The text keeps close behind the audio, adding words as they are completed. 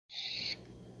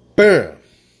Bam!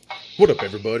 What up,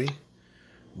 everybody?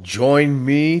 Join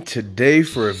me today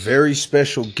for a very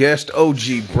special guest,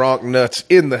 OG Bronc Nuts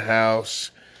in the house.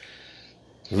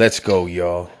 Let's go,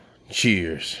 y'all.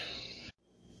 Cheers.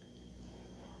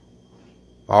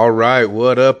 All right,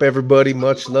 what up, everybody?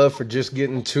 Much love for just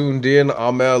getting tuned in.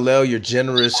 I'm LL, your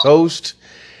generous host,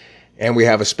 and we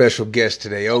have a special guest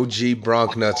today, OG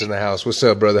Bronc Nuts in the house. What's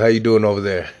up, brother? How you doing over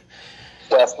there?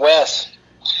 Wes.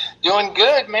 Doing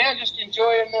good, man. Just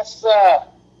enjoying this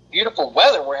beautiful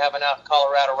weather we're having out in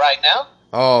Colorado right now.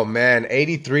 Oh, man,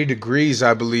 83 degrees,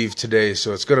 I believe, today,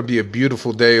 so it's going to be a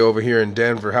beautiful day over here in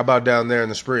Denver. How about down there in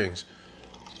the Springs?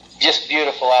 Just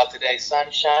beautiful out today. Sun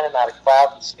shining, not a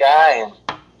cloud in the sky, and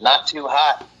not too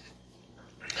hot.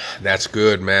 That's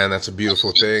good, man. That's a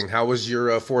beautiful thing. How was your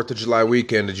 4th of July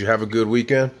weekend? Did you have a good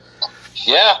weekend?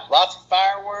 Yeah, lots of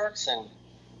fireworks, and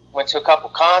went to a couple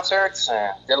concerts,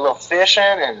 and did a little fishing,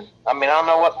 and, I don't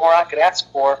know what more I could ask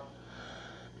for.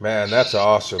 Man, that's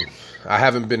awesome. I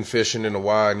haven't been fishing in a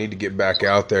while. I need to get back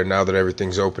out there now that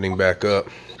everything's opening back up.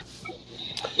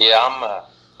 Yeah,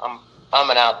 I'm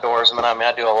an outdoorsman.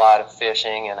 I do a lot of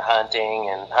fishing and hunting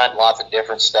and hunt lots of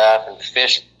different stuff and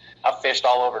fish. I've fished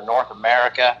all over North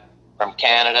America, from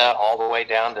Canada all the way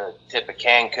down to the tip of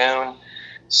Cancun.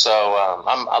 So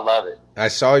I love it. I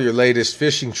saw your latest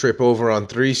fishing trip over on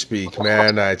Three Speak,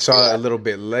 man. I saw it a little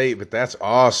bit late, but that's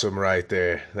awesome right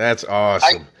there. That's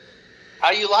awesome.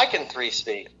 How you liking Three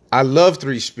Speak? I love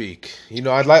Three Speak. You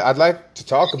know, I'd like to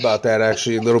talk about that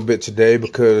actually a little bit today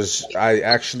because I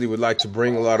actually would like to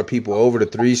bring a lot of people over to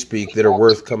Three Speak that are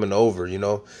worth coming over, you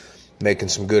know, making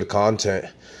some good content.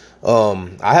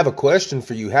 I have a question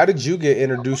for you. How did you get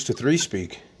introduced to Three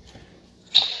Speak?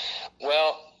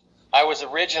 Well, I was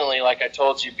originally, like I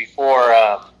told you before,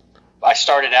 I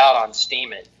started out on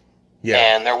Steemit. Yeah.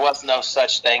 And there was no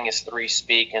such thing as Three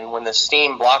Speak. And when the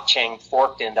Steem blockchain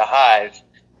forked into Hive,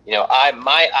 you know,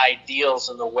 my ideals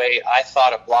and the way I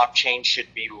thought a blockchain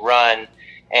should be run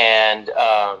and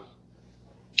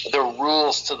the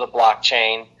rules to the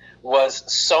blockchain was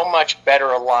so much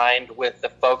better aligned with the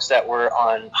folks that were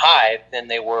on Hive than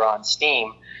they were on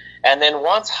Steem. And then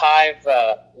once Hive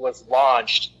was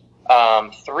launched,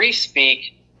 Three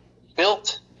Speak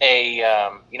built a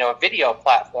video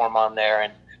platform on there,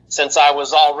 and since I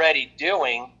was already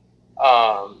doing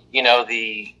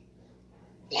the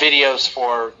videos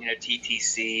for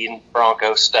TTC and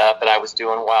Bronco stuff that I was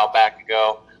doing a while back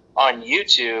ago on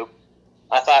YouTube,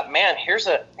 I thought, man, here's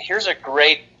a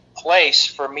great place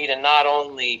for me to not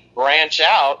only branch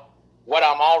out what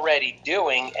I'm already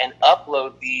doing and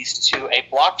upload these to a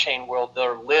blockchain world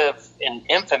that live in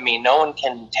infamy. No one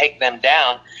can take them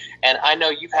down. And I know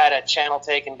you've had a channel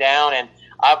taken down, and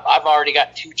I've already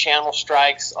got 2 channel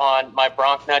strikes on my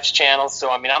Bronc Nuts channel.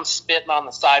 So, I'm spitting on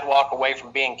the sidewalk away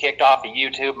from being kicked off of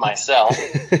YouTube myself.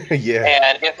 Yeah.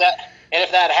 And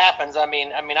if that happens, I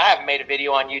haven't made a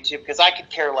video on YouTube because I could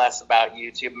care less about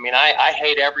YouTube. I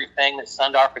hate everything that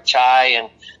Sundar Pichai and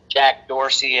Jack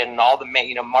Dorsey and all the,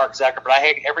 Mark Zuckerberg. I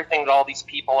hate everything that all these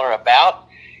people are about,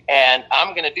 and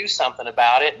I'm going to do something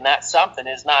about it. And that something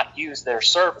is not use their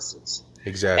services.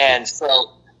 Exactly. And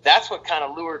so that's what kind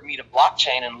of lured me to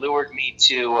blockchain and lured me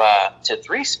to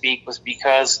Three Speak, was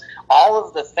because all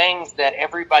of the things that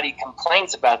everybody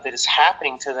complains about that is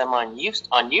happening to them on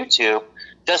YouTube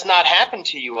does not happen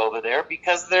to you over there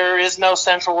because there is no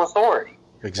central authority.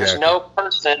 Exactly. There's no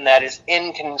person that is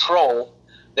in control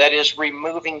that is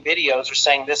removing videos or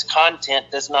saying this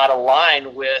content does not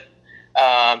align with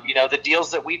the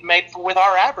deals that we've made with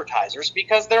our advertisers,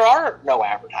 because there are no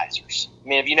advertisers.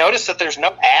 Have you noticed that there's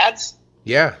no ads?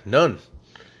 Yeah, none.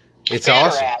 It's Banner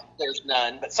awesome. Ads, there's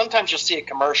none, but sometimes you'll see a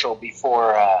commercial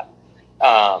before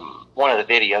one of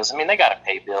the videos. They got to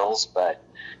pay bills, but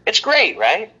it's great,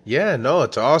 right? Yeah, no,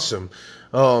 it's awesome.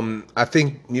 I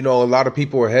think, a lot of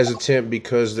people are hesitant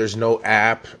because there's no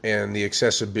app and the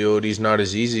accessibility is not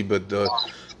as easy. But the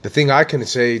thing I can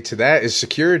say to that is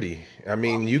security.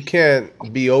 You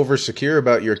can't be over secure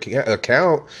about your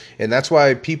account. And that's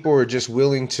why people are just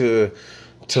willing to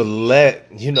let,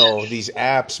 these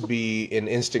apps be an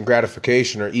instant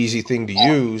gratification or easy thing to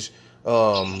use.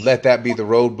 Let that be the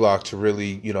roadblock to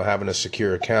really, having a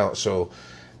secure account. So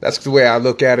that's the way I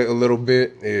look at it a little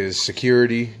bit, is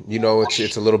security.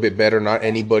 It's a little bit better. Not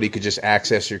anybody could just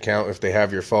access your account if they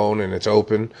have your phone and it's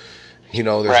open. There's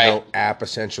right. No app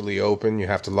essentially open. You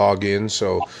have to log in.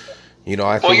 So, I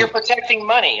think... Well, you're protecting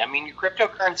money. Your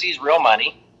cryptocurrency is real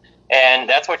money, and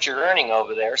that's what you're earning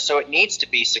over there. So it needs to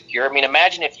be secure.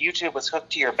 Imagine if YouTube was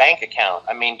hooked to your bank account.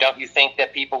 Don't you think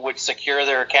that people would secure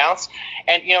their accounts?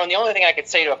 And, and the only thing I could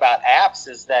say about apps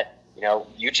is that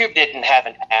YouTube didn't have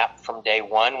an app from day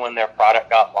one when their product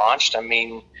got launched. I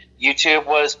mean, YouTube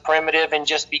was primitive and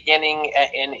just beginning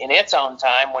in its own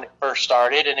time when it first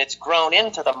started, and it's grown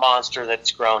into the monster that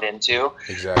it's grown into.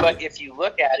 Exactly. But if you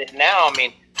look at it now, I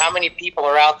mean, how many people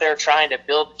are out there trying to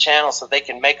build a channel so they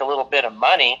can make a little bit of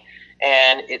money?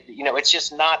 And it's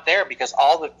just not there because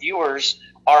all the viewers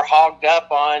are hogged up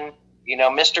on,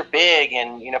 Mr. Big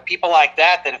and, people like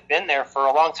that have been there for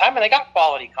a long time, and they got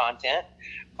quality content.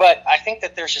 But I think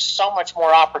that there's just so much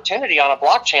more opportunity on a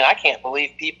blockchain. I can't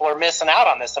believe people are missing out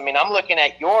on this. I mean, I'm looking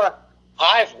at your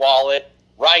Hive wallet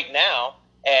right now,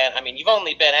 and I mean, you've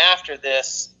only been after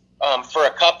this for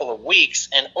a couple of weeks,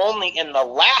 and only in the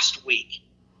last week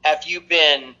have you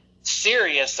been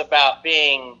serious about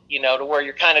being, to where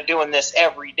you're kind of doing this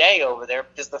every day over there,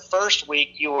 because the first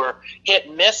week you were hit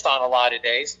and missed on a lot of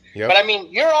days. Yep. But I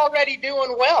mean, you're already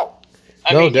doing well.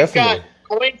 I mean, definitely. You've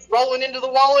got coins rolling into the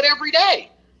wallet every day.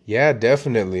 Yeah,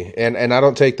 definitely. And I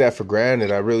don't take that for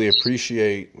granted. I really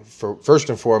appreciate, first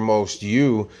and foremost,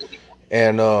 you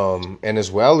and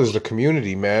as well as the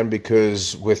community, man,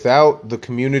 because without the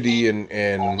community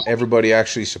and everybody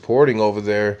actually supporting over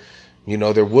there,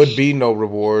 there would be no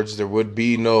rewards, there would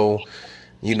be no,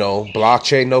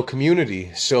 blockchain, no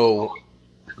community. So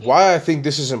why I think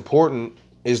this is important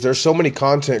is there's so many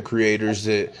content creators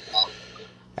that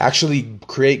actually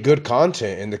create good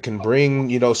content and that can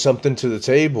bring, something to the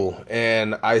table.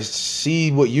 And I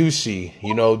see what you see.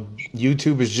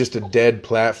 YouTube is just a dead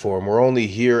platform. We're only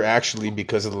here actually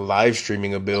because of the live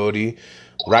streaming ability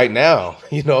right now,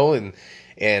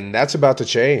 and that's about to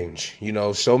change.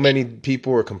 So many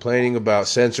people are complaining about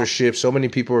censorship. So many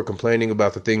people are complaining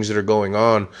about the things that are going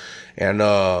on, and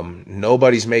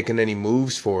nobody's making any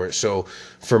moves for it. So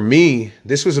for me,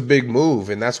 this was a big move,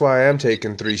 and that's why I am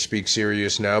taking 3Speak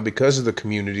serious now, because of the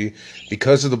community,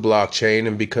 because of the blockchain,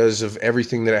 and because of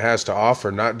everything that it has to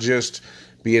offer, not just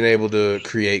being able to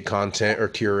create content or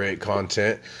curate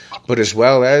content, but as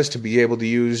well as to be able to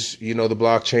use, the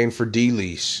blockchain for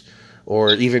de-lease,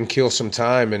 or even kill some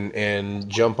time and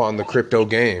jump on the crypto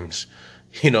games,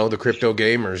 the crypto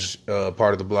gamers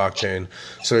part of the blockchain.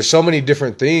 So there's so many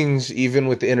different things, even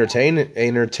with the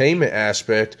entertainment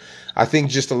aspect. I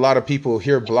think just a lot of people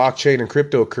hear blockchain and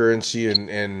cryptocurrency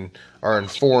and are in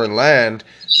foreign land.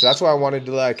 So that's why I wanted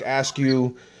to ask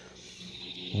you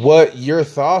what your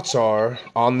thoughts are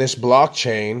on this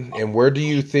blockchain, and where do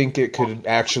you think it could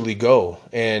actually go?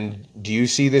 And do you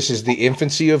see this as the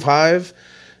infancy of Hive,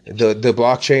 the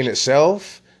blockchain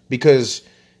itself? Because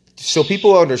so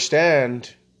people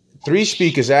understand,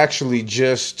 3Speak is actually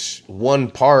just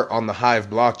one part on the Hive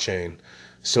blockchain.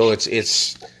 So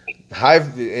it's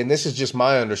Hive, and this is just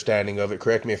my understanding of it,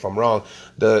 correct me if I'm wrong.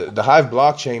 The Hive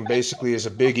blockchain basically is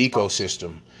a big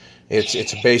ecosystem.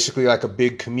 It's basically like a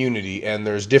big community, and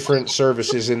there's different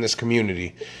services in this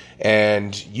community,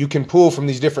 and you can pull from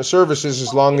these different services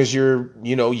as long as you're,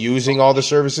 using all the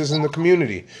services in the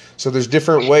community. So there's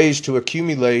different ways to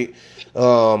accumulate,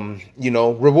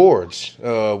 rewards,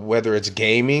 whether it's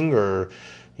gaming or,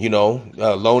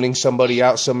 loaning somebody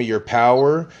out some of your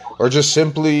power, or just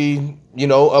simply,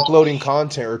 uploading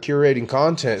content or curating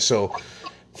content. So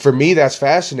for me, that's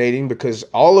fascinating, because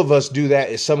all of us do that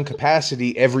in some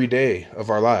capacity every day of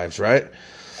our lives, right?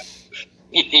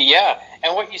 Yeah,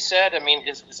 and what you said,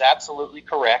 is absolutely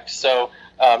correct. So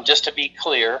just to be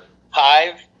clear,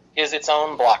 Hive is its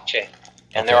own blockchain,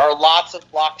 and there are lots of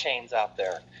blockchains out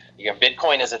there.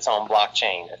 Bitcoin is its own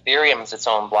blockchain, Ethereum is its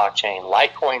own blockchain,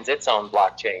 Litecoin's its own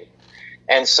blockchain.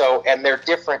 And they're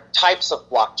different types of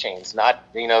blockchains.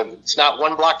 It's not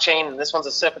one blockchain and this one's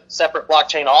a separate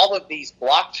blockchain. All of these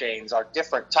blockchains are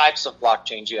different types of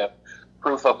blockchains. You have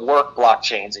proof of work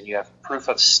blockchains, and you have proof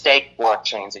of stake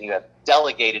blockchains, and you have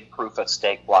delegated proof of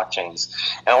stake blockchains.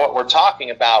 And what we're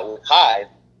talking about with Hive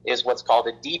is what's called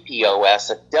a DPoS,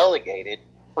 a delegated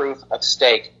proof of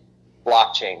stake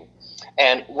blockchain.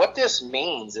 And what this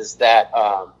means is that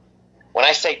when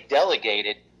I say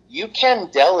delegated, you can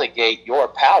delegate your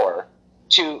power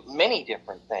to many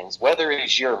different things, whether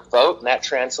it's your vote, and that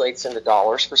translates into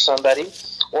dollars for somebody,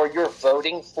 or you're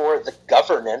voting for the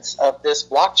governance of this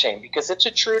blockchain, because it's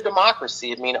a true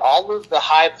democracy. All of the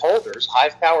Hive holders,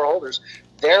 Hive power holders,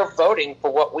 they're voting for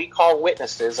what we call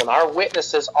witnesses, and our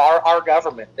witnesses are our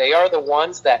government. They are the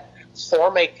ones that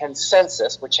form a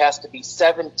consensus, which has to be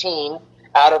 17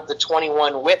 out of the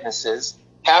 21 witnesses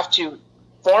have to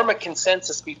form a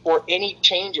consensus before any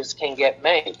changes can get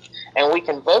made. And we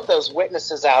can vote those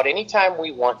witnesses out anytime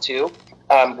we want to.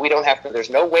 We don't have to,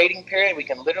 there's no waiting period. We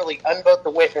can literally unvote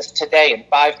the witness today in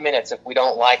 5 minutes if we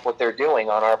don't like what they're doing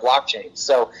on our blockchain.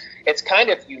 So it's kind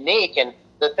of unique. And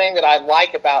the thing that I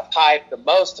like about Hive the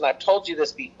most, and I've told you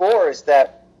this before, is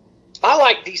that I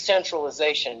like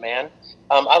decentralization, man.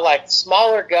 I like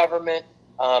smaller government,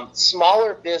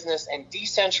 smaller business, and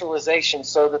decentralization,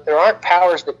 so that there aren't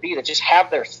powers that be that just have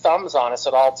their thumbs on us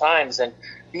at all times. And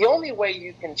the only way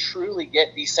you can truly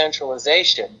get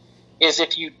decentralization is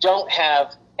if you don't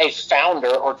have a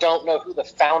founder, or don't know who the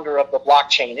founder of the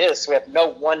blockchain is. So we have no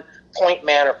one point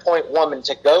man or point woman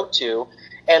to go to.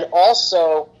 And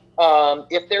also,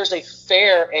 if there's a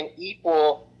fair and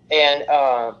equal and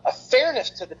a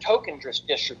fairness to the token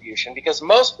distribution, because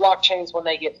most blockchains, when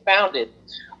they get founded,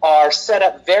 are set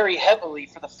up very heavily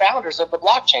for the founders of the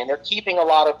blockchain. They're keeping a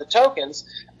lot of the tokens,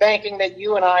 banking that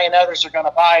you and I and others are going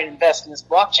to buy and invest in this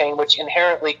blockchain, which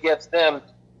inherently gives them,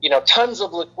 tons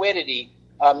of liquidity,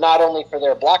 not only for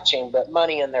their blockchain, but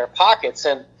money in their pockets.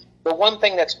 And the one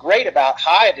thing that's great about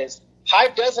Hive is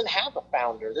Hive doesn't have a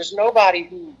founder. There's nobody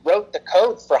who wrote the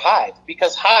code for Hive,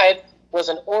 because Hive was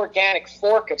an organic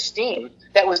fork of Steam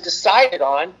that was decided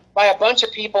on by a bunch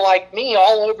of people like me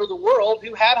all over the world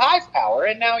who had Hive power,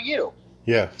 and now you.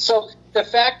 Yeah. So the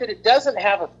fact that it doesn't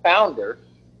have a founder,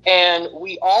 and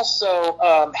we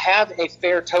also have a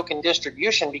fair token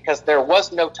distribution, because there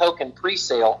was no token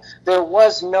pre-sale. There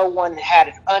was no one had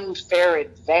an unfair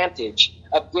advantage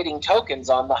of getting tokens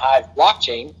on the Hive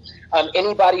blockchain.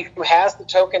 Anybody who has the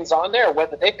tokens on there,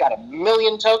 whether they've got 1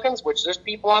 million tokens, which there's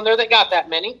people on there that got that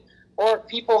many, or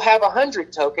people have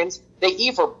 100 tokens, they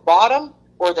either bought them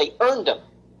or they earned them.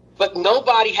 But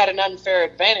nobody had an unfair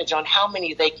advantage on how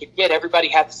many they could get. Everybody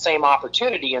had the same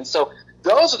opportunity. And so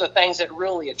those are the things that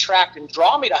really attract and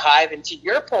draw me to Hive. And to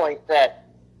your point, that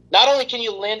not only can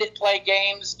you lend it, play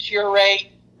games, curate,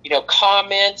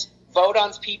 comment, vote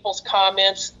on people's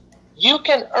comments, you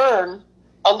can earn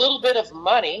a little bit of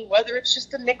money, whether it's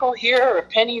just a nickel here or a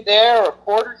penny there or a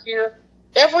quarter here.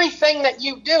 Everything that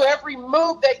you do, every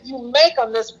move that you make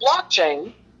on this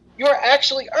blockchain, you're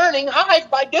actually earning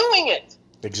Hive by doing it.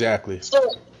 Exactly.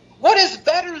 So what is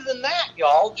better than that,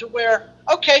 y'all, to where,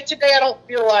 okay, today I don't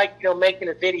feel like making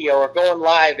a video or going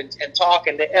live and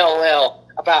talking to LL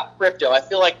about crypto. I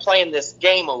feel like playing this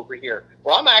game over here.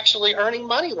 Well, I'm actually earning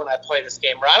money when I play this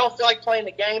game. Or I don't feel like playing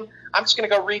the game. I'm just going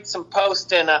to go read some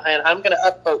posts and I'm going to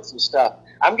upvote some stuff.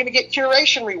 I'm going to get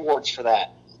curation rewards for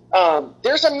that.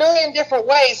 There's a million different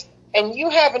ways, and you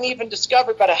haven't even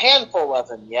discovered but a handful of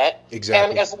them yet.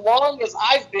 Exactly. And as long as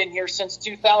I've been here since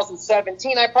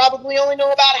 2017, I probably only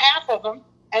know about half of them,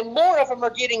 and more of them are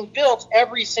getting built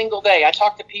every single day. I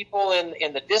talk to people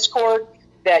in the Discord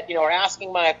that are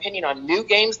asking my opinion on new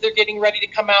games they're getting ready to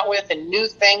come out with, and new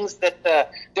things that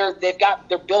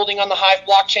they're building on the Hive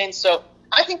blockchain. So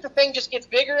I think the thing just gets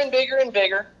bigger and bigger and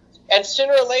bigger, and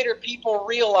sooner or later people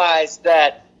realize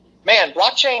that, man,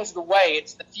 blockchain's the way.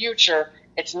 It's the future.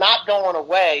 It's not going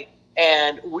away,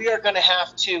 and we are going to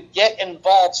have to get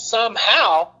involved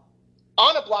somehow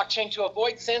on a blockchain to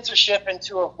avoid censorship and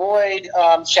to avoid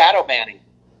shadow banning.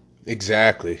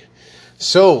 Exactly.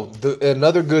 So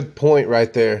another good point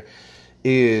right there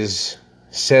is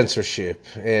censorship,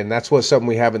 and that's something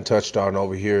we haven't touched on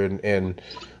over here, and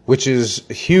which is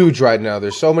huge right now.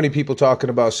 There's so many people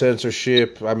talking about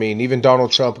censorship. I mean, even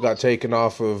Donald Trump got taken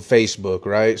off of Facebook,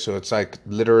 right? So it's like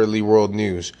literally world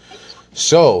news.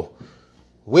 So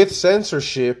with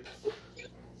censorship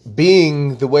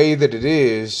being the way that it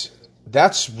is,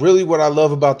 that's really what I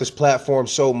love about this platform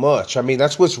so much. I mean,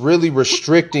 that's what's really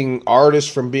restricting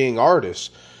artists from being artists.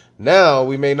 Now,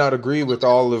 we may not agree with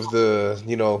all of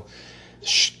the,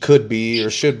 could be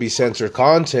or should be censored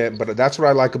content, but that's what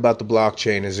I like about the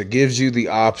blockchain, is it gives you the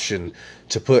option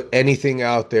to put anything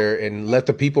out there and let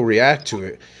the people react to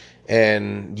it.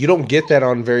 And you don't get that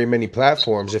on very many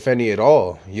platforms, if any at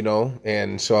all,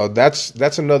 And so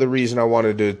that's another reason I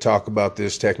wanted to talk about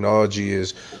this technology,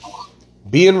 is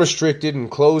being restricted and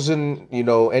closing,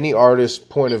 any artist's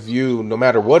point of view, no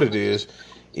matter what it is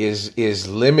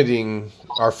limiting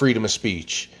our freedom of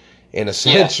speech. And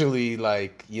essentially,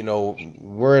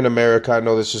 we're in America. I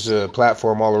know this is a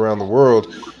platform all around the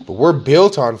world, but we're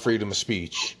built on freedom of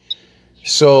speech.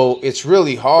 So it's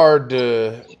really hard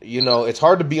to, it's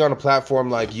hard to be on a platform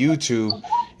like YouTube.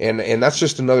 And that's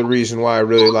just another reason why I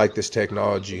really like this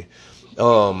technology.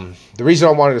 The reason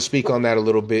I wanted to speak on that a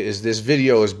little bit is this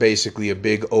video is basically a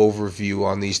big overview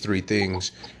on these three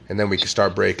things. And then we can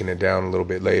start breaking it down a little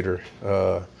bit later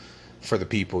for the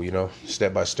people,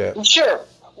 step by step. Sure.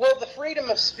 Well, the freedom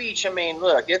of speech,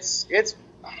 look, it's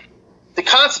the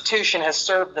Constitution has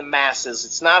served the masses.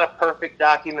 It's not a perfect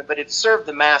document, but it's served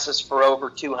the masses for over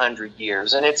 200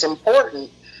 years. And it's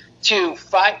important to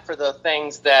fight for the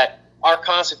things that our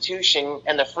Constitution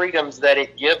and the freedoms that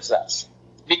it gives us.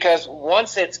 because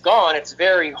once it's gone, it's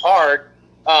very hard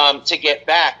to get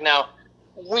back. Now,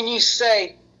 when you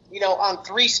say, on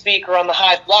 3Speak or on the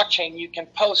Hive blockchain, you can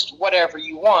post whatever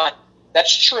you want,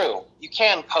 that's true. You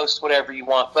can post whatever you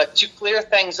want. But to clear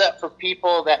things up for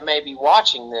people that may be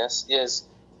watching this is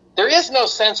there is no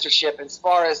censorship as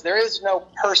far as there is no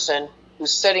person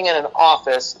who's sitting in an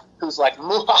office who's like,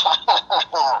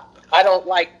 I don't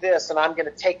like this, and I'm going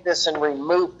to take this and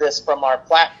remove this from our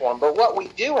platform. But what we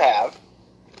do have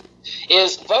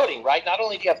is voting, right? Not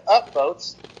only do you have up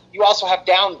votes, you also have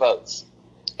down votes.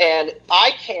 And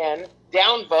I can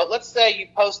down vote. Let's say you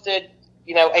posted,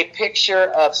 a picture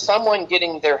of someone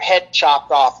getting their head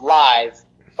chopped off live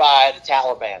by the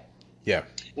Taliban. Yeah.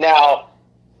 Now,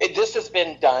 this has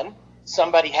been done.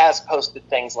 Somebody has posted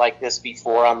things like this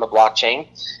before on the blockchain.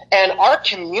 And our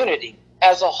community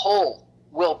as a whole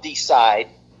will decide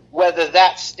whether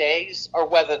that stays or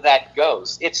whether that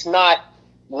goes. It's not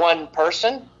one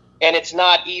person, and it's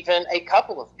not even a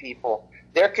couple of people.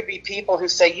 There could be people who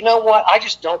say, you know what, I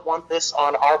just don't want this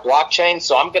on our blockchain,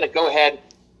 so I'm going to go ahead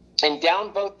and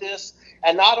downvote this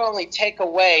and not only take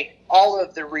away all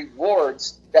of the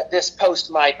rewards that this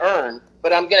post might earn,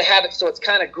 but I'm going to have it so it's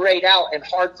kind of grayed out and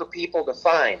hard for people to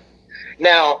find.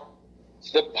 Now,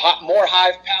 the more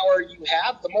Hive power you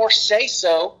have, the more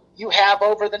say-so you have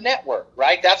over the network,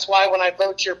 right? That's why when I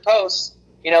vote your posts,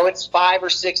 it's $5 or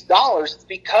 $6. It's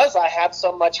because I have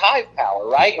so much Hive power,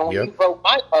 right? And when you vote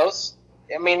my posts,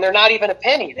 they're not even a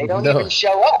penny. They don't even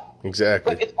show up.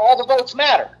 Exactly. But all the votes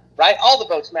matter, right? All the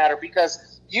votes matter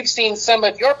because you've seen some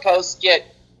of your posts get,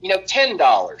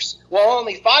 $10. Well,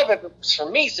 only 5 of it was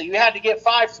from me, so you had to get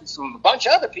 5 from a bunch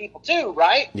of other people too,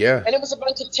 right? Yeah. And it was a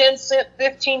bunch of 10 cent,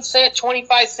 15 cent,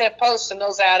 25 cent posts, and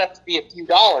those add up to be a few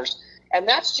dollars. And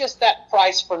that's just that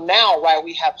price for now while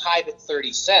we have Hive at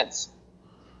 30 cents.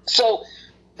 So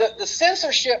the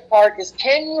censorship part is,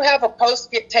 can you have a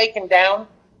post get taken down?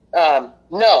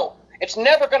 No. It's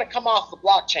never going to come off the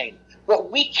blockchain.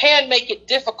 But we can make it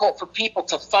difficult for people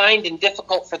to find and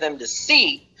difficult for them to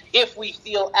see if we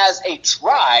feel as a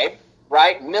tribe,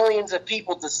 right, millions of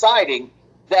people deciding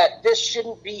that this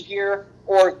shouldn't be here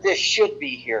or this should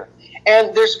be here.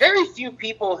 And there's very few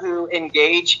people who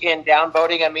engage in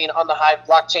downvoting. On the Hive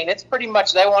blockchain, it's pretty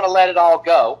much they want to let it all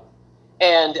go.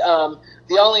 And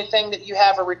the only thing that you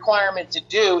have a requirement to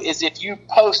do is if you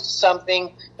post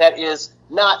something that is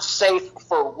not safe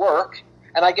for work,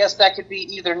 and I guess that could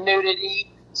be either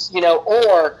nudity,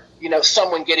 or,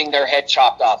 someone getting their head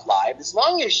chopped off live. As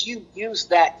long as you use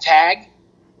that tag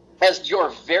as your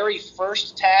very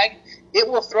first tag, it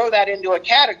will throw that into a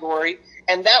category,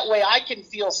 and that way I can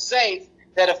feel safe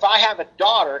that if I have a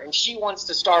daughter and she wants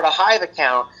to start a Hive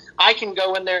account, I can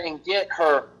go in there and get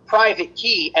her private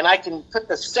key, and I can put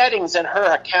the settings in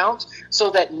her account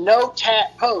so that no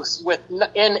posts with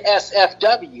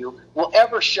NSFW will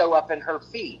ever show up in her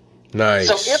feed. Nice.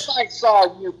 So if I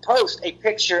saw you post a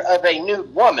picture of a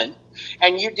nude woman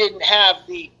and you didn't have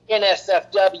the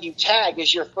NSFW tag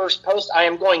as your first post, I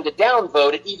am going to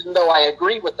downvote it even though I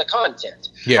agree with the content.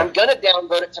 Yeah. I'm going to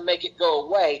downvote it to make it go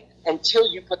away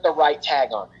until you put the right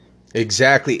tag on it.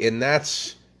 Exactly, and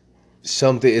that's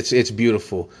something, it's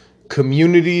beautiful.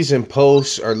 Communities and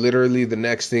posts are literally the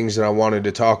next things that I wanted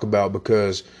to talk about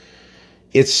because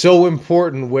it's so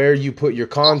important where you put your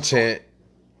content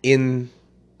in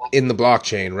the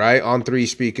blockchain, right? On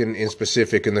 3Speak in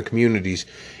specific in the communities.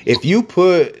 If you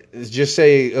put, just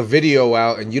say, a video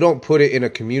out and you don't put it in a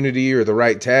community or the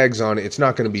right tags on it, it's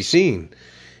not going to be seen.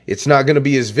 It's not going to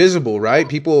be as visible, right?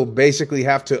 People basically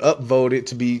have to upvote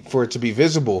it for it to be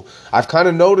visible. I've kind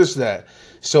of noticed that.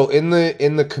 So in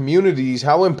the communities,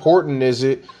 how important is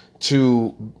it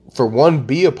to, for one,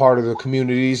 be a part of the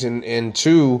communities, and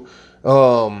two,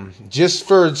 just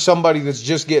for somebody that's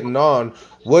just getting on,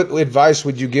 what advice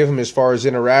would you give them as far as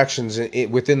interactions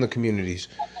within the communities?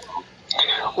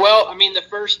 Well, the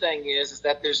first thing is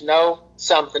that there's no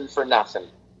something for nothing.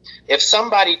 If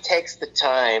somebody takes the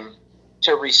time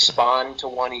to respond to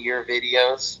one of your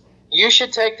videos, you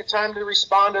should take the time to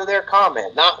respond to their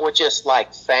comment, not with just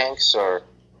like thanks or,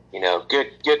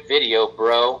 good video,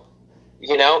 bro.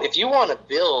 If you want to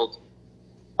build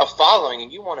a following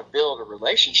and you want to build a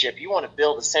relationship, you want to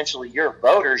build essentially your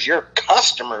voters, your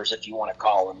customers, if you want to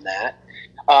call them that,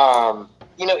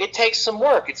 it takes some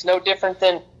work. It's no different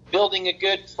than building a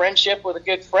good friendship with a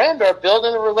good friend or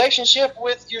building a relationship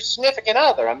with your significant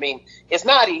other. It's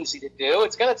not easy to do.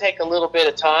 It's going to take a little bit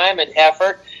of time and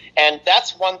effort. And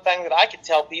that's one thing that I could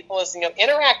tell people is,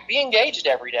 interact, be engaged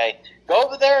every day. Go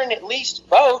over there and at least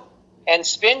vote and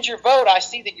spend your vote. I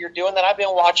see that you're doing that. I've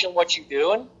been watching what you're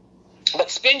doing. But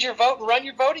spend your vote and run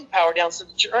your voting power down so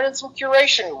that you're earning some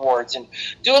curation rewards, and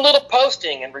do a little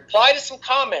posting and reply to some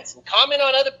comments and comment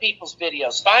on other people's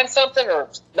videos. Find something, or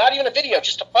not even a video,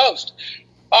 just a post.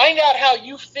 Find out how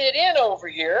you fit in over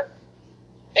here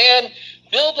and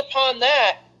build upon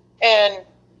that. And,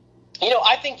 you know,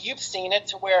 I think you've seen it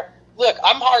to where, look,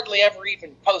 I'm hardly ever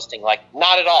even posting, like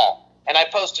not at all. And I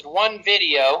posted one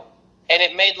video, and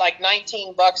it made like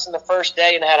 $19 in the first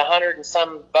day, and I had 100 and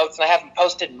some votes, and I haven't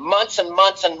posted months and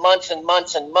months and months and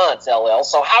months and months, LL.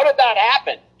 So how did that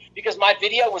happen? Because my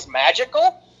video was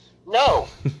magical? No,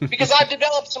 because I've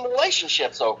developed some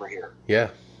relationships over here.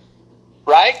 Yeah.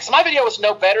 Right? Because my video was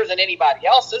no better than anybody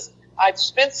else's. I've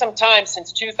spent some time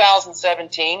since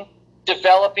 2017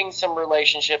 developing some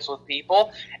relationships with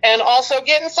people, and also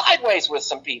getting sideways with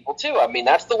some people too. I mean,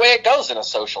 that's the way it goes in a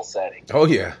social setting. Oh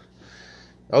yeah.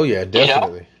 Oh yeah,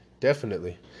 definitely. You know?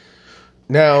 Definitely.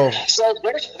 Now, so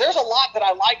there's a lot that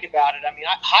I like about it. I mean,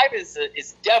 Hive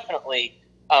is definitely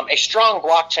a strong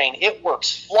blockchain. It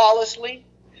works flawlessly.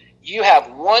 You have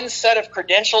one set of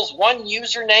credentials, one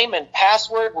username and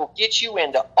password will get you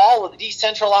into all of the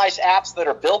decentralized apps that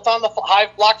are built on the Hive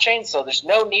blockchain, so there's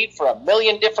no need for a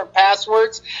million different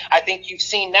passwords. I think you've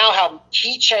seen now how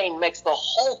Keychain makes the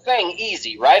whole thing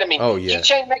easy, right? I mean,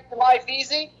 Keychain makes your life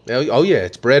easy. Oh, yeah,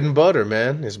 it's bread and butter,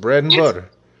 man. It's bread and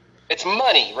butter. It's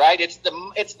money, right? It's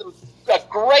a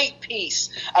great piece,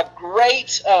 a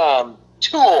great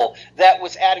tool that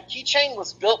was added. Keychain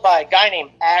was built by a guy named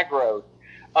Agro.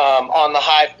 On the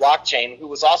Hive blockchain, who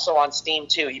was also on Steam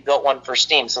too. He built one for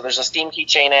Steam. So there's a Steam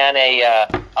keychain and a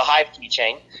Hive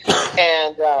keychain.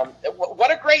 And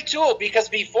what a great tool, because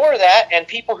before that, and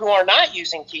people who are not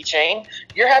using Keychain,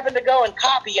 you're having to go and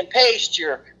copy and paste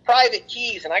your private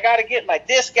keys, and I got to get my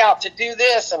disk out to do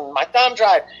this, and my thumb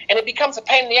drive, and it becomes a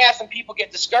pain in the ass, and people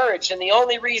get discouraged, and the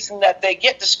only reason that they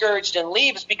get discouraged and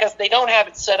leave is because they don't have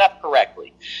it set up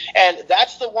correctly. And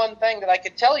that's the one thing that I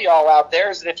could tell you all out there,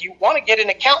 is that if you want to get an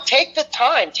account, take the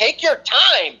time, take your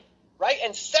time, right,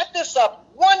 and set this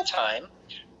up one time,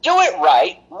 do it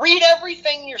right, read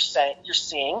everything you're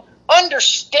seeing,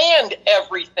 understand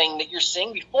everything that you're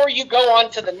seeing before you go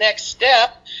on to the next step,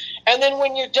 and then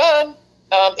when you're done,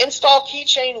 install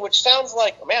Keychain, which sounds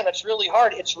like, man, that's really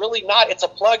hard. It's really not. It's a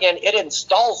plugin. It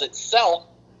installs itself.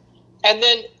 And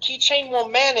then Keychain will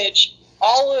manage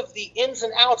all of the ins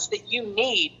and outs that you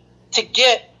need to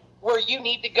get where you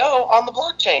need to go on the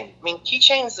blockchain. I mean,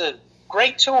 Keychain's a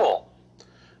great tool.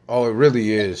 Oh, it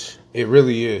really is. It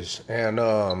really is. And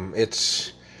I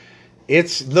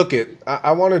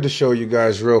wanted to show you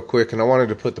guys real quick, and I wanted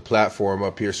to put the platform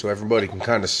up here so everybody can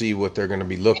kind of see what they're going to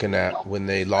be looking at when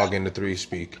they log into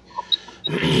ThreeSpeak.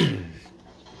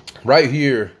 Right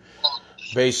here,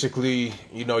 basically,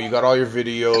 you know, you got all your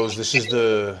videos. This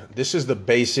is the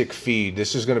basic feed.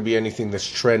 This is going to be anything that's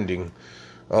trending.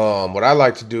 What I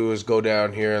like to do is go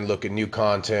down here and look at new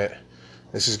content.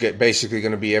 This is basically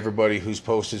going to be everybody who's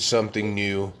posted something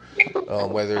new,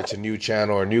 whether it's a new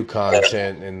channel or new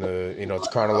content in the, you know, it's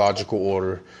chronological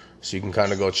order, so you can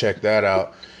kind of go check that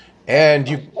out. And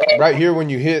you, right here, when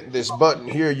you hit this button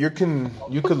here, you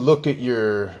could look at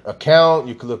your account,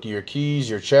 you could look at your keys,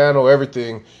 your channel,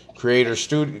 everything. Creator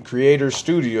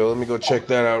Studio. Let me go check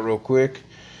that out real quick,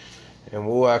 and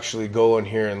we'll actually go in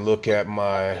here and look at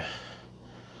my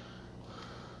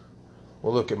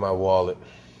wallet.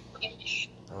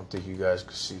 I don't think you guys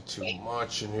can see too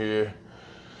much in here.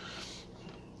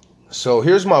 So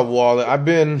here's my wallet. I've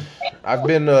been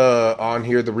on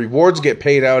here. The rewards get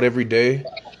paid out every day.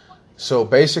 So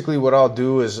basically what I'll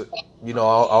do is, you know,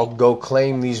 I'll go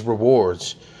claim these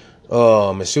rewards.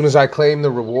 As soon as I claim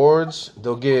the rewards,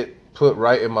 they'll get put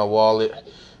right in my wallet,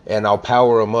 and I'll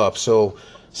power them up. So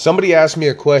somebody asked me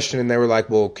a question, and they were like,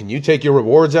 well, can you take your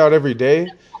rewards out every day?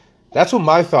 That's what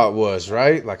my thought was,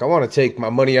 right? Like, I want to take my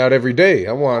money out every day.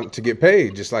 I want to get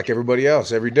paid just like everybody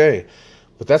else every day.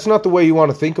 But that's not the way you want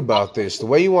to think about this. The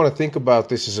way you want to think about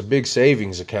this is a big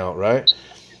savings account, right?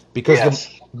 Because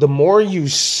yes, the more you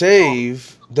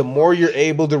save, the more you're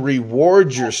able to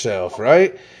reward yourself,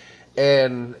 right?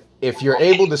 And if you're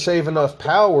able to save enough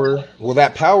power, well,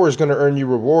 that power is going to earn you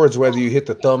rewards whether you hit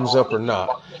the thumbs up or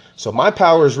not. So my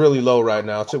power is really low right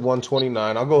now. It's at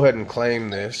 129. I'll go ahead and claim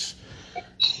this.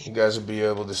 You guys will be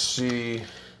able to see.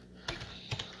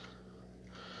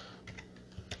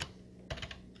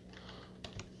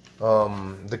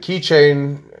 The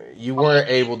keychain you weren't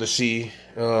able to see.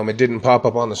 It didn't pop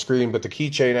up on the screen, but the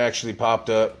keychain actually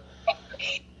popped up.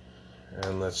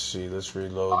 And let's see, let's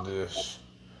reload this.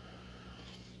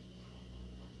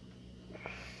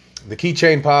 The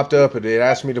keychain popped up, and it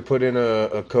asked me to put in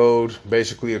a code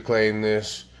basically to claim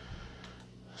this.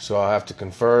 So I'll have to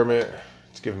confirm it.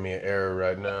 It's giving me an error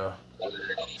right now.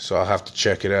 So I'll have to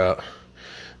check it out.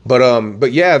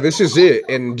 But yeah, this is it.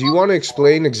 And do you want to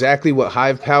explain exactly what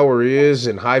Hive Power is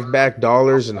and Hive back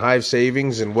dollars and Hive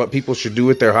savings and what people should do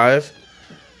with their Hive?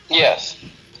 Yes.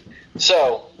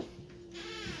 So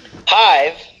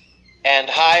Hive and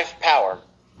Hive Power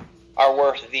are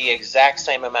worth the exact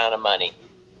same amount of money.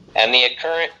 And the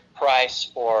current price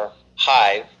for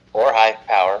Hive or Hive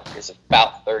Power is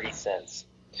about 30 cents.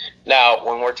 Now,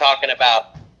 when we're talking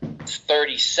about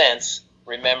 30 cents,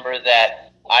 remember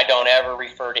that I don't ever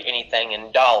refer to anything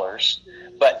in dollars,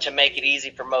 but to make it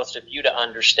easy for most of you to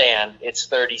understand, it's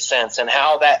 30 cents. And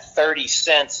how that 30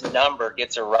 cents number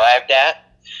gets arrived at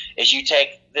is you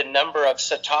take the number of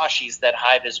Satoshis that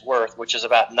Hive is worth, which is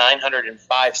about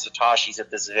 905 Satoshis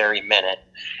at this very minute,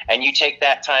 and you take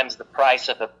that times the price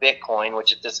of a Bitcoin,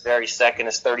 which at this very second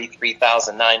is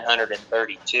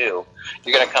 33,932,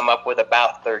 you're going to come up with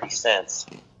about 30 cents.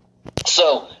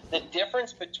 So the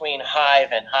difference between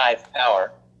Hive and Hive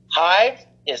Power, Hive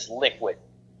is liquid.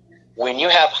 When you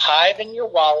have Hive in your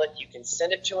wallet, you can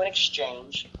send it to an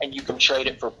exchange and you can trade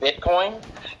it for Bitcoin.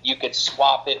 You could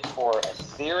swap it for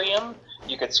Ethereum.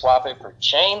 You could swap it for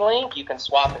Chainlink. You can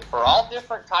swap it for all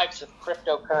different types of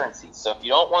cryptocurrencies. So if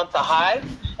you don't want the Hive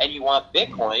and you want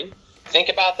Bitcoin, think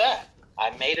about that.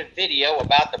 I made a video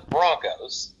about the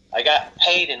Broncos. I got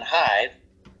paid in Hive,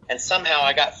 and somehow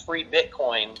I got free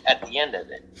Bitcoin at the end of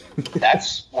it.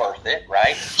 That's worth it,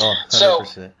 right? Oh, 100%. So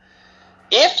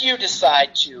if you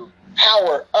decide to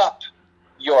power up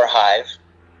your Hive,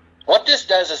 what this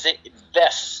does is it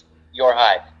invests your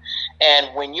Hive.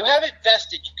 And when you have it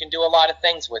vested, you can do a lot of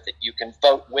things with it. You can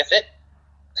vote with it.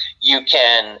 You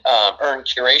can earn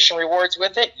curation rewards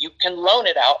with it. You can loan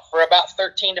it out for about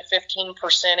 13 to 15%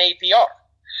 APR.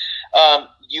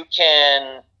 You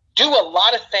can do a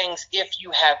lot of things if you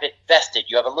have it vested.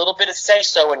 You have a little bit of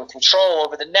say-so and control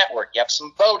over the network. You have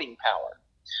some voting power.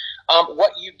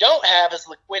 What you don't have is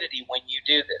liquidity when you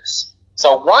do this.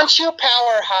 So once you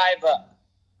power Hive up,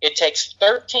 it takes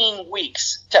 13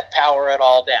 weeks to power it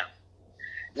all down.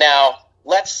 Now,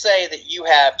 let's say that you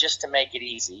have, just to make it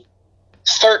easy,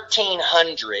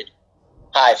 1,300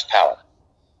 Hive Power.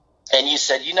 And you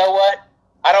said, you know what?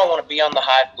 I don't want to be on the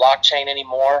Hive blockchain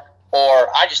anymore, or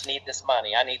I just need this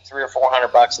money. I need $300 or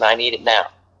 $400 and I need it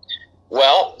now.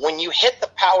 Well, when you hit the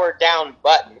power down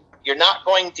button, you're not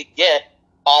going to get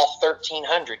all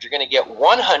 1,300. You're going to get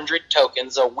 100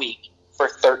 tokens a week for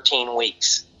 13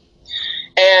 weeks.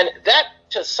 And that,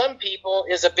 to some people,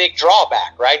 is a big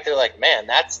drawback, right? They're like, man,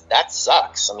 that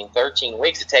sucks. I mean, 13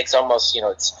 weeks, it takes almost,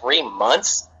 it's 3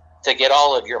 months to get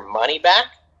all of your money back.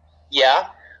 Yeah.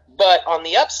 But on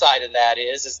the upside of that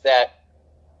is that,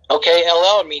 okay,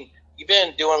 LL, I mean, you've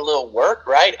been doing a little work,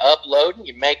 right? Uploading,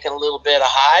 you're making a little bit of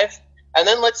Hive. And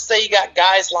then let's say you got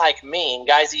guys like me and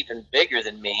guys even bigger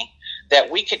than me that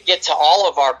we could get to all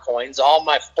of our coins, all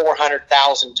my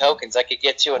 400,000 tokens I could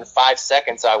get to in 5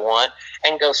 seconds I want,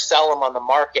 and go sell them on the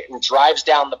market, and drives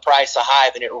down the price of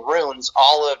Hive, and it ruins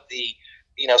all of the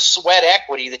sweat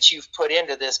equity that you've put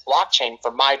into this blockchain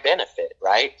for my benefit,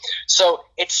 right? So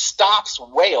it stops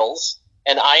whales,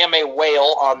 and I am a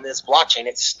whale on this blockchain.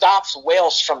 It stops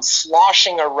whales from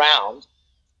sloshing around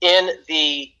in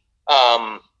the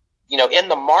in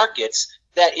the markets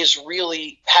that is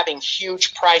really having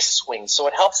huge price swings. So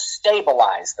it helps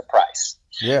stabilize the price.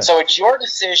 Yeah. So it's your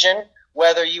decision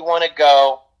whether you want to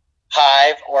go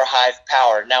Hive or Hive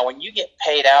Power. Now, when you get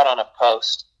paid out on a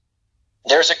post,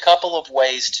 there's a couple of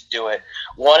ways to do it.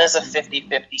 One is a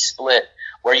 50-50 split,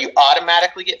 where you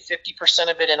automatically get 50%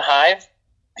 of it in Hive.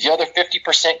 The other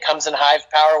 50% comes in Hive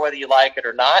Power, whether you like it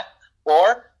or not.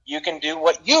 Or you can do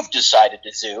what you've decided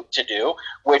to do,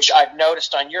 which I've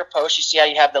noticed on your post. You see how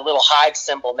you have the little Hive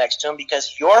symbol next to them,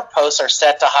 because your posts are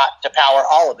set to power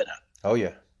all of it up. Oh,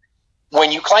 yeah.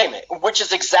 When you claim it, which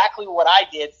is exactly what I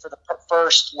did for the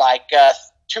first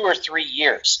 2 or 3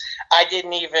 years. I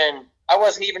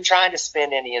wasn't even trying to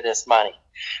spend any of this money,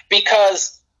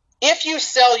 because if you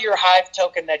sell your Hive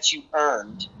token that you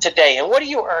earned today, and what are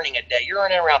you earning a day? You're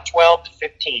earning around 12 to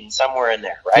 15, somewhere in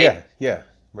there, right? Yeah,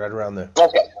 right around there.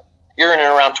 Okay. You're earning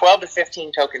around 12 to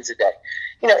 15 tokens a day.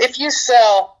 If you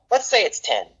sell, let's say it's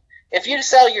 10. If you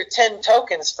sell your 10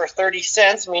 tokens for 30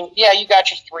 cents, I mean, yeah, you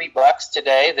got your $3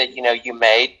 today that, you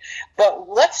made. But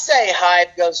let's say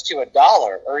Hive goes to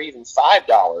 $1 or even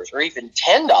 $5 or even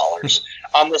 $10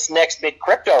 on this next big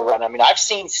crypto run. I mean, I've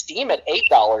seen Steam at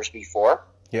 $8 before.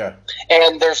 Yeah.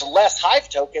 And there's less Hive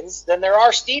tokens than there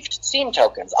are Steam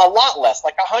tokens. A lot less,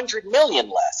 like 100 million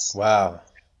less. Wow.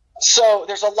 So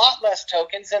there's a lot less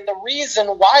tokens, and the reason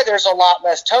why there's a lot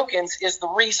less tokens is the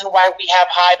reason why we have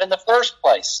Hive in the first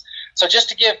place. So just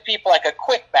to give people like a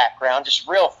quick background, just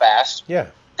real fast. Yeah.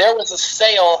 There was a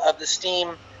sale of the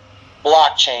Steem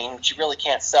blockchain, which you really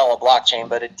can't sell a blockchain,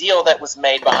 but a deal that was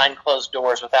made behind closed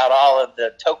doors without all of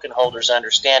the token holders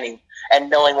understanding and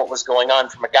knowing what was going on,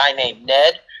 from a guy named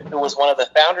Ned, who was one of the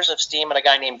founders of Steem, and a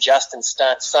guy named Justin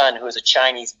Sun, who is a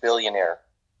Chinese billionaire.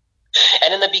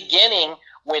 And in the beginning,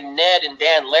 when Ned and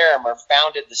Dan Larimer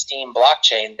founded the Steem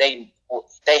blockchain,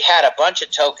 they had a bunch of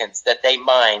tokens that they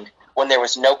mined when there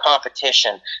was no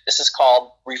competition. This is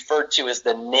referred to as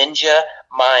the Ninja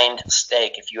Mined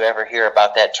Stake, if you ever hear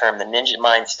about that term, the Ninja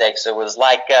Mined Stake. So it was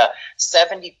like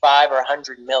 75 or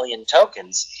 100 million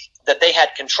tokens that they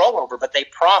had control over, but they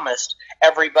promised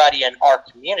everybody in our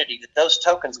community that those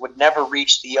tokens would never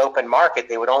reach the open market.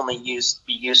 They would only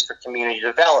be used for community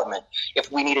development.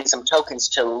 If we needed some tokens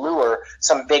to lure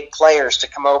some big players to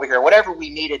come over here, whatever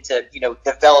we needed to,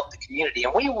 develop the community.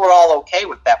 And we were all okay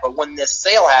with that. But when this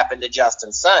sale happened to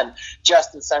Justin Sun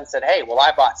said, hey, well,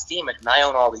 I bought Steem and I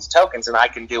own all these tokens and I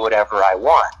can do whatever I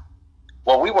want.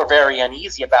 Well, we were very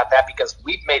uneasy about that because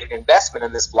we've made an investment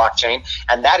in this blockchain,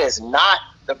 and that is not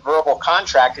the verbal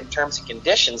contract and terms and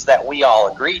conditions that we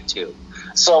all agreed to.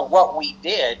 So what we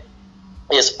did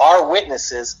is our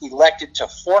witnesses elected to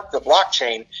fork the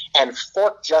blockchain and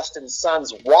fork Justin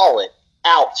Sun's wallet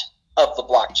out of the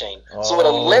blockchain. So it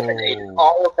eliminated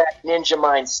all of that Ninja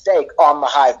Mine stake on the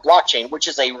Hive blockchain, which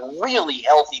is a really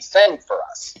healthy thing for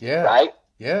us. Yeah. Right?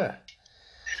 Yeah.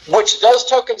 Which those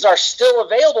tokens are still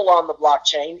available on the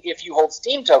blockchain if you hold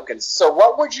Steem tokens. So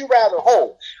what would you rather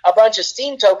hold? A bunch of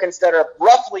Steem tokens that are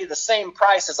roughly the same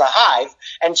price as a Hive,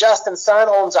 and Justin Sun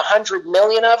owns 100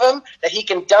 million of them that he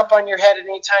can dump on your head at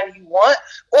any time you want?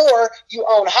 Or you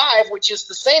own Hive, which is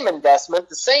the same investment,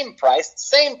 the same price, the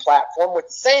same platform with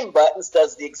the same buttons,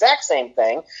 does the exact same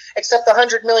thing, except the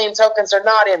 100 million tokens are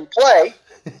not in play,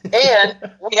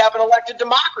 and we have an elected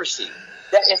democracy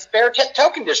that is fair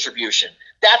token distribution.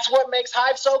 That's what makes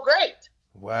Hive so great.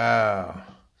 Wow.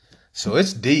 So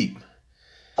it's deep.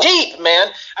 Deep, man.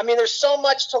 I mean, there's so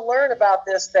much to learn about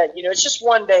this that, it's just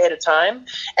one day at a time,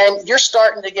 and you're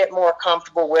starting to get more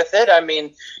comfortable with it. I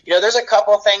mean, there's a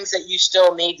couple of things that you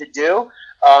still need to do.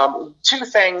 Two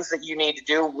things that you need to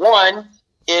do. One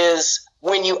is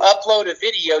when you upload a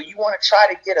video, you want to try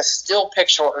to get a still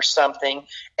picture or something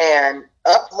and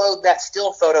upload that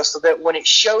still photo so that when it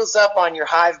shows up on your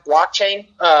Hive blockchain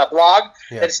blog,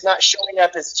 that it's not showing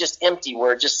up as just empty,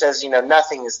 where it just says,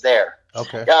 nothing is there.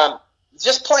 Okay.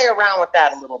 Just play around with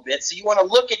that a little bit. So you want to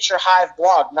look at your Hive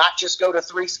blog, not just go to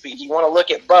 3Speak. You want to look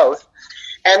at both.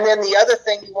 And then the other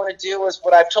thing you want to do is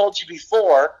what I've told you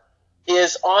before,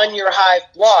 is on your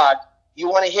Hive blog, you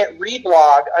want to hit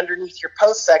reblog underneath your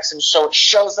post section so it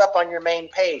shows up on your main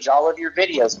page, all of your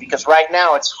videos, because right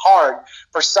now it's hard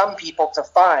for some people to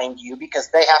find you because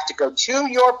they have to go to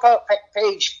your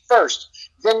page first,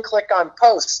 then click on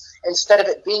posts instead of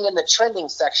it being in the trending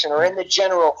section or in the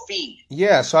general feed.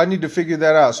 Yeah, so I need to figure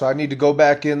that out. So I need to go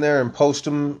back in there and post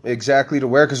them exactly to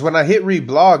where, because when I hit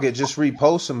reblog, it just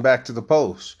reposts them back to the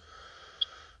post.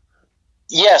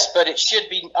 Yes, but it should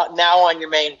be now on your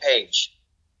main page.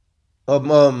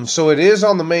 So it is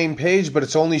on the main page, but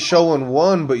it's only showing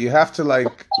one. But you have to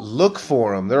look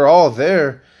for them. They're all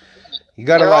there.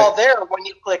 They're all there when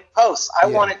you click post. I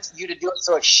wanted you to do it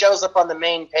so it shows up on the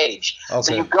main page. Okay.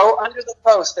 So you go under the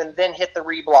post and then hit the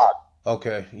reblog.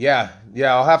 Okay. Yeah.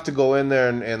 I'll have to go in there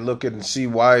and look at and see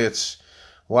why it's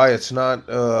not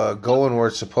going where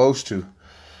it's supposed to.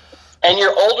 And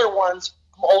your older ones,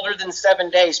 older than 7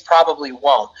 days, probably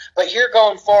won't. But here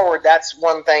going forward, that's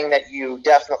one thing that you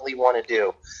definitely want to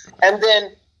do. And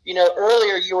then,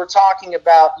 earlier you were talking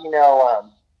about,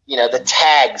 the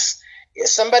tags.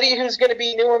 Somebody who's going to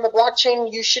be new on the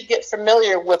blockchain, you should get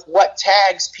familiar with what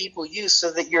tags people use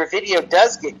so that your video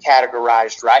does get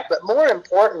categorized right. But more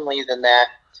importantly than that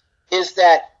is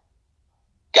that,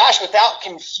 gosh, without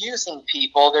confusing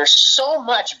people, there's so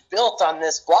much built on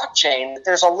this blockchain that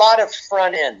there's a lot of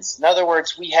front ends. In other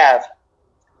words, we have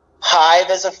Hive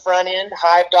as a front end,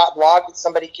 hive.blog, that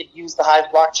somebody could use the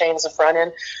Hive blockchain as a front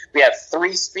end. We have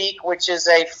 3Speak, which is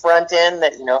a front end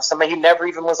that, somebody who never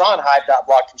even was on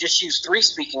hive.blog can just use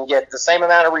 3Speak and get the same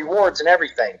amount of rewards and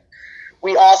everything.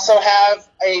 We also have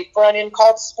a front end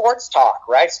called Sports Talk,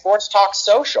 right? Sports Talk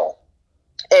Social.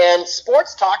 And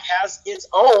Sports Talk has its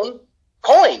own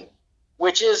coin,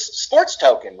 which is Sports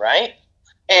Token, right?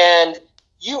 And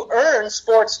you earn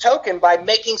Sports Token by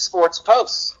making sports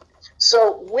posts.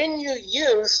 So when you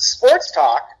use Sports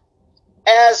Talk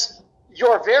as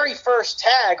your very first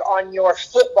tag on your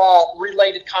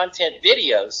football-related content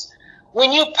videos,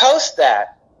 When you post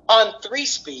that on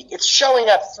ThreeSpeak, it's showing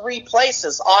up 3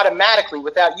 places automatically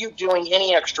without you doing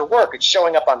any extra work. It's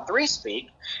showing up on ThreeSpeak.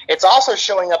 It's also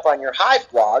showing up on your Hive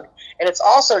blog, and it's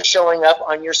also showing up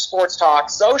on your Sports Talk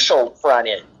social front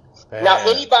end. Man. Now,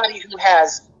 anybody who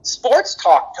has Sports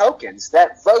Talk tokens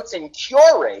that votes and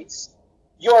curates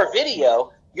your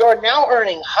video, you're now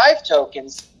earning Hive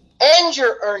tokens and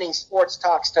you're earning Sports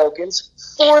Talk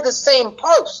tokens for the same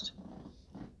post.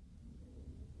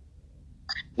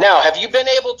 Now, have you been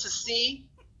able to see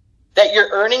that you're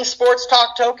earning Sports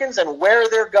Talk tokens and where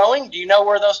they're going? Do you know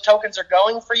where those tokens are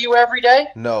going for you every day?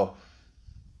 No.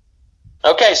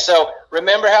 Okay, so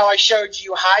remember how I showed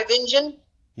you Hive Engine?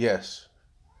 Yes.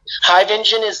 Hive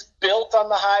Engine is built on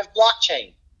the Hive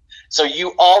blockchain. So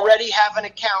you already have an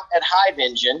account at Hive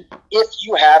Engine if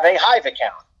you have a Hive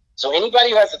account. So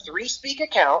anybody who has a ThreeSpeak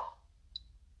account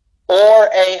or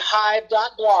a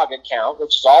Hive.blog account,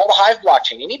 which is all the Hive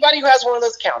blockchain, anybody who has one of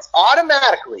those accounts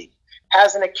automatically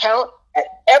has an account at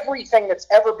everything that's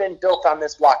ever been built on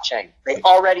this blockchain. They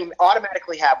already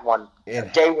automatically have one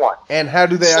day one. And how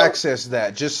do they access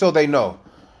that? Just so they know.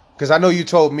 Because I know you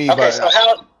told me, okay, but so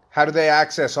how do they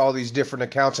access all these different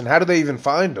accounts, and how do they even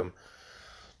find them?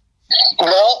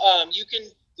 Well, you can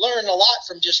learn a lot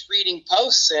from just reading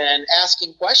posts and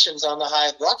asking questions on the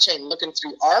Hive blockchain, looking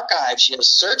through archives,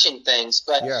 searching things.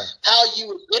 But how you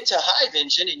would get to Hive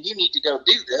Engine, and you need to go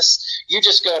do this, you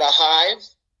just go to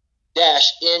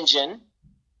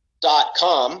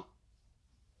hive-engine.com.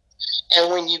 And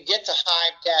when you get to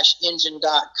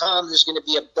hive-engine.com, there's going to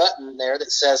be a button there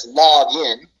that says log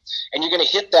in. And you're going to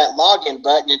hit that login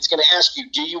button. It's going to ask you,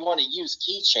 do you want to use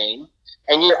Keychain?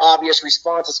 And your obvious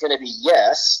response is going to be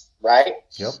yes, right?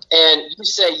 Yep. And you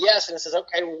say yes, and it says,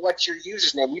 okay, well, what's your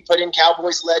username? You put in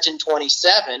Cowboys Legend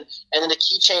 27, and then the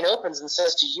Keychain opens and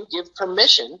says, do you give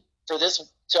permission for this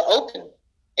to open?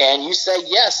 And you say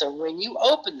yes, and when you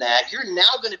open that, you're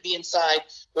now going to be inside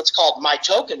what's called My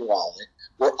Token Wallet,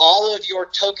 where all of your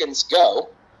tokens go.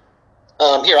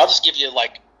 Here, I'll just give you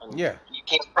you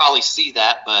can't probably see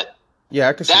that, but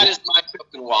I can see that is My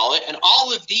Token Wallet, and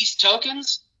all of these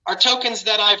tokens are tokens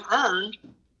that I've earned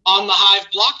on the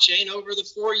Hive blockchain over the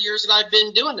 4 years that I've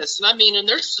been doing this. And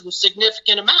there's some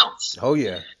significant amounts. Oh,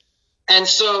 yeah. And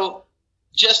so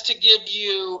just to give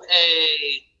you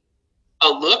a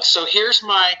look, so here's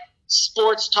my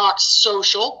Sports Talk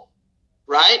social,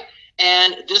 right?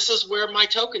 And this is where my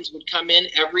tokens would come in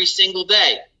every single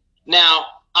day. Now,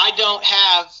 I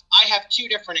have 2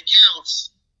 different accounts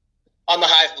on the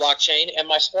Hive blockchain, and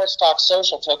my Sports Talk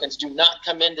social tokens do not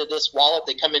come into this wallet.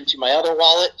 They come into my other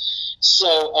wallet.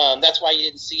 So that's why you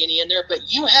didn't see any in there.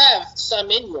 But you have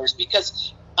some in yours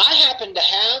because I happen to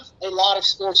have a lot of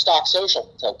Sports Talk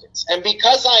social tokens. And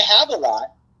because I have a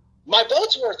lot, my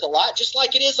vote's worth a lot, just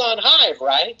like it is on Hive,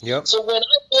 right? Yep. So when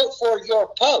I vote for your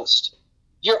post,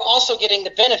 you're also getting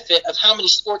the benefit of how many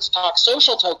Sports Talk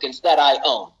social tokens that I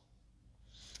own.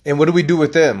 And what do we do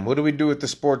with them? What do we do with the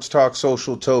Sports Talk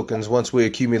social tokens once we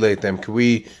accumulate them? Can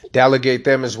we delegate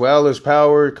them as well as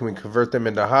power? Can we convert them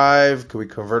into Hive? Can we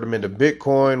convert them into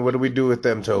Bitcoin? What do we do with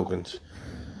them tokens?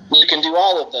 You can do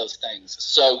all of those things.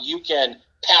 So you can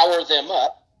power them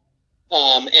up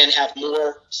and have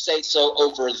more say-so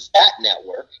over that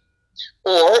network.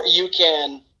 Or you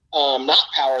can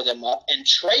not power them up and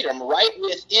trade them right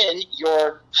within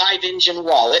your Hive Engine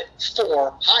wallet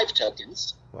for Hive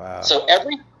tokens. Wow. So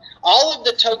all of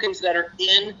the tokens that are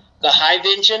in the Hive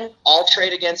Engine all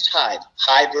trade against Hive.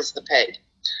 Hive is the paid.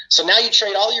 So now you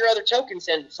trade all your other tokens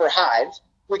in for Hive,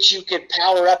 which you could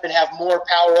power up and have more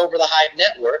power over the Hive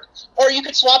network, or you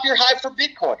could swap your Hive for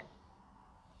Bitcoin.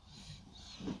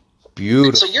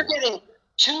 Beautiful. So you're getting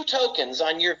 2 tokens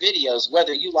on your videos,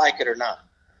 whether you like it or not.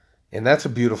 And that's a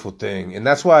beautiful thing. And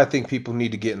that's why I think people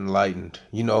need to get enlightened.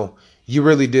 You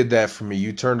really did that for me.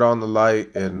 You turned on the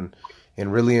light and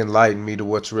really enlightened me to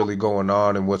what's really going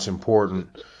on and what's important.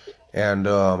 And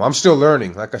I'm still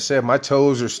learning. Like I said, my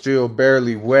toes are still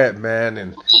barely wet, man.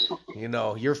 And,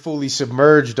 you're fully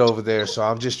submerged over there. So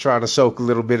I'm just trying to soak a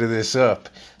little bit of this up.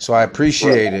 So I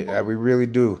appreciate it. We really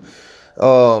do.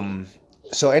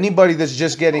 So anybody that's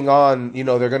just getting on,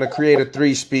 they're going to create a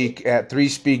ThreeSpeak at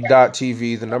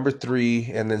threespeak.tv, the number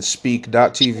 3, and then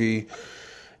speak.tv.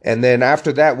 And then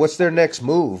after that, what's their next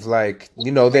move? Like,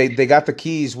 they got the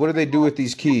keys. What do they do with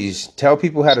these keys? Tell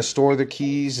people how to store the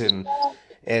keys and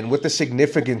what the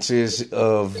significance is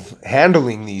of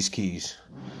handling these keys.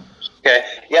 Okay.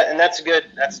 Yeah, and that's a good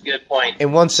point.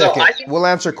 In 1 second, we'll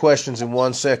answer questions in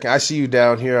 1 second. I see you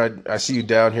down here. I see you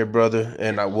down here, brother,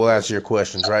 and we'll answer your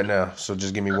questions right now. So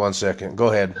just give me 1 second. Go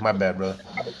ahead. My bad, brother.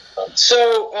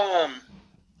 So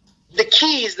the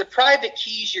keys, the private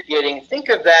keys you're getting, think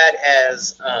of that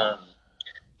as,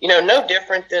 no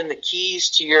different than the keys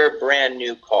to your brand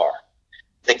new car.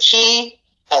 The key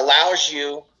allows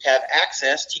you to have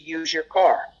access to use your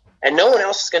car. And no one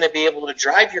else is going to be able to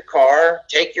drive your car,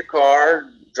 take your car,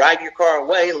 drive your car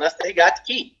away unless they got the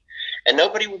key. And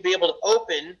nobody will be able to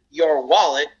open your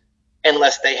wallet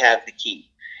unless they have the key.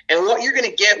 And what you're going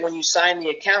to get when you sign the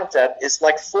account up is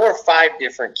like 4 or 5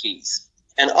 different keys.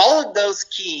 And all of those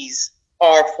keys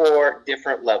are for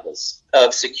different levels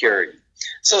of security.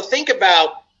 So think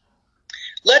about,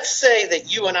 let's say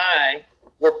that you and I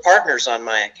were partners on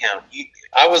my account.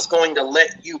 I was going to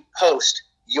let you post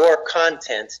your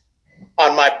content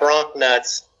on my Bronc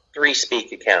Nuts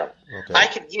 3Speak account. Okay. I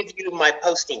could give you my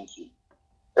posting key,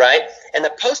 right? And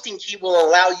the posting key will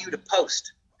allow you to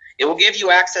post. It will give you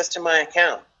access to my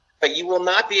account, but you will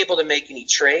not be able to make any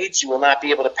trades. You will not be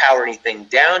able to power anything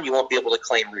down. You won't be able to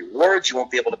claim rewards. You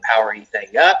won't be able to power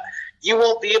anything up. You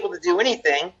won't be able to do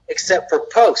anything except for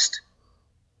post,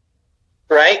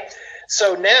 right?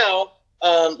 So now,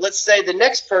 let's say the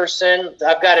next person,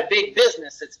 I've got a big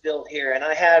business that's built here, and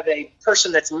I have a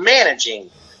person that's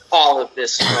managing all of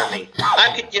this for me.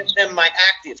 I could give them my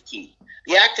active key.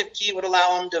 The active key would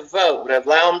allow them to vote, would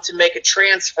allow them to make a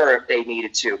transfer if they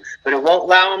needed to, but it won't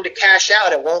allow them to cash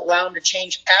out. It won't allow them to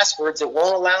change passwords. It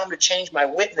won't allow them to change my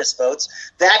witness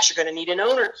votes. That you're going to need an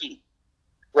owner key,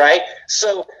 right?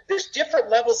 So there's different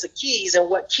levels of keys, and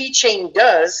what Keychain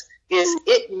does is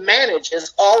it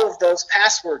manages all of those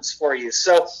passwords for you.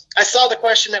 So I saw the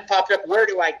question that popped up, where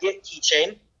do I get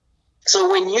Keychain? So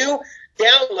when you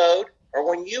download or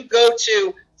when you go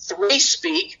to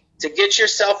 3Speak to get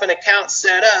yourself an account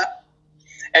set up,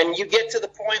 and you get to the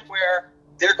point where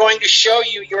they're going to show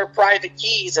you your private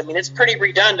keys. I mean, it's pretty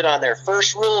redundant on there.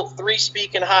 First rule of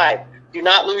 3Speak and Hive, do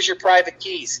not lose your private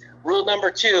keys. Rule number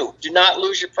 2, do not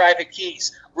lose your private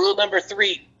keys. Rule number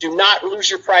 3, do not lose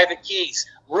your private keys.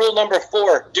 Rule number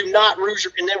 4, do not lose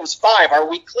your, and there was 5, are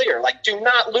we clear? Like, do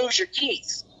not lose your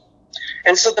keys.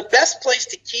 And so the best place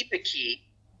to keep a key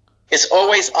is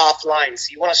always offline.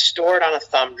 So you want to store it on a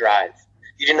thumb drive.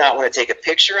 You do not want to take a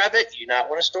picture of it. You do not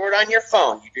want to store it on your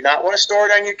phone. You do not want to store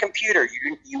it on your computer.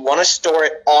 You want to store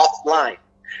it offline.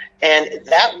 And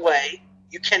that way,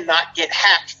 you cannot get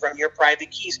hacked from your private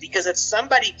keys, because if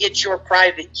somebody gets your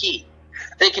private key,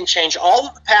 they can change all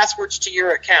of the passwords to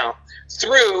your account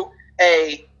through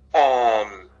a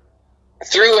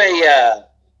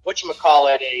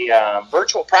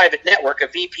virtual private network, a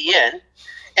VPN,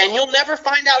 and you'll never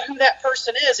find out who that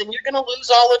person is, and you're going to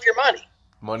lose all of your money.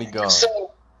 Money gone.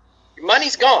 So your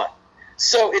money's gone.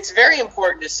 So it's very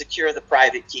important to secure the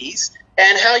private keys.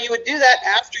 And how you would do that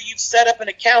after you've set up an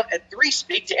account at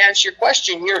 3Speak, to answer your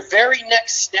question, your very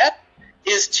next step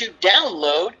is to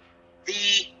download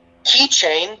the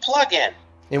Keychain plugin.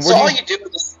 And so all you do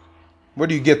is... Where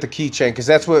do you get the Keychain? Because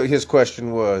that's what his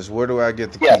question was. Where do I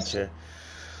get the Keychain?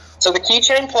 So the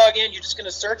Keychain plugin, you're just going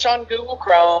to search on Google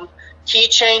Chrome,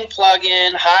 Keychain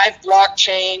plugin, Hive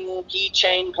blockchain,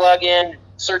 Keychain plugin,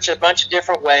 search a bunch of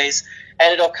different ways,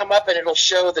 and it'll come up and it'll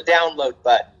show the download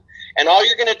button. And all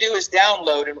you're going to do is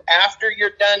download, and after you're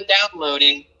done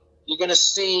downloading, you're going to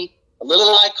see a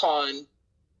little icon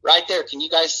right there. Can you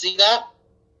guys see that?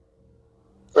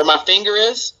 Where my finger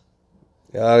is?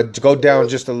 Go down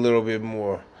just a little bit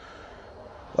more.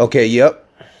 Okay, yep.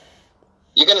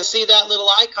 You're going to see that little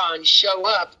icon show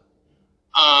up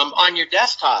on your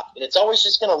desktop, and it's always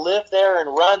just going to live there and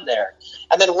run there.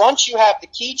 And then once you have the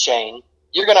Keychain,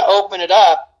 you're going to open it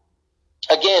up.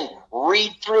 Again,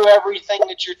 read through everything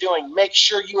that you're doing. Make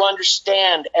sure you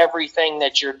understand everything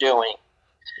that you're doing.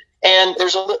 And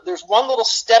there's one little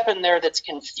step in there that's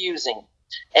confusing.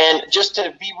 And just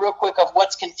to be real quick of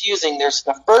what's confusing, there's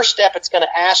the first step. It's going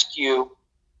to ask you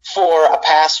for a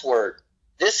password.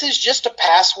 This is just a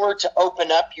password to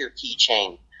open up your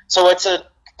Keychain. So it's a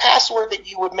password that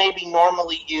you would maybe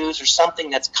normally use or something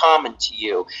that's common to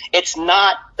you. It's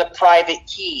not the private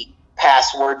key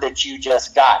password that you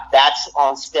just got. That's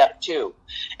on step 2.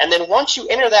 And then once you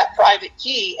enter that private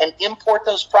key and import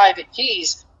those private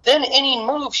keys, then any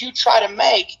moves you try to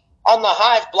make on the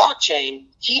Hive blockchain,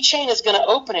 Keychain is going to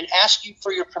open and ask you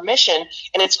for your permission,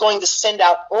 and it's going to send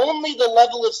out only the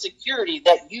level of security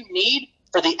that you need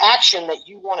for the action that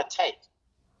you want to take.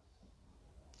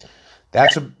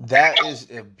 That is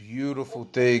a beautiful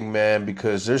thing, man,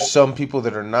 because there's some people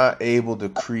that are not able to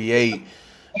create,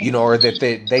 or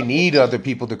that they need other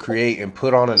people to create and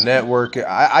put on a network.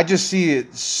 I just see it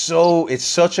it's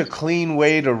such a clean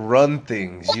way to run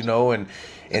things,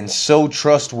 and so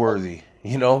trustworthy,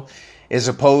 as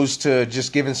opposed to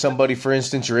just giving somebody, for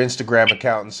instance, your Instagram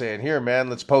account and saying, here, man,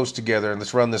 let's post together and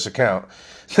let's run this account.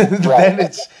 Then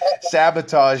it's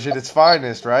sabotage at its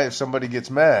finest, right? If somebody gets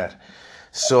mad.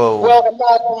 So, well, and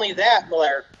not only that,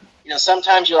 Blair,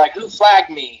 sometimes you're like, who flagged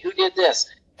me? Who did this?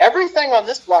 Everything on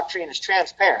this blockchain is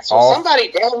transparent. So if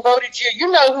somebody downvoted you, you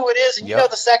know who it is, and you know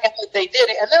the second that they did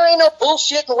it, and there ain't no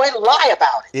bullshit and way to lie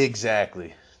about it.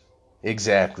 Exactly.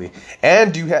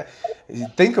 And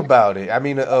think about it. I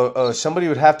mean, somebody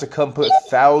would have to come put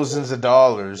thousands of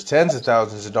dollars, tens of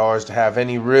thousands of dollars to have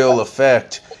any real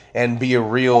effect and be a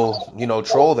real,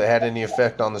 troll that had any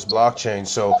effect on this blockchain.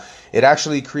 So it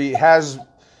actually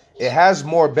has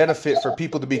more benefit for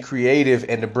people to be creative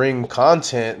and to bring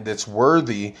content that's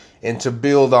worthy and to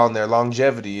build on their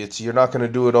longevity. You're not going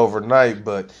to do it overnight,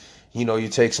 but you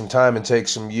take some time and take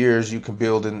some years, you can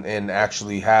build and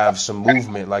actually have some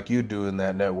movement like you do in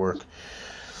that network.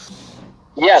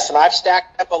 Yes, and I've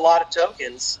stacked up a lot of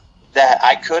tokens that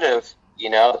I could have,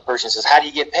 the person says, how do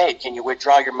you get paid? Can you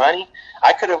withdraw your money?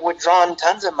 I could have withdrawn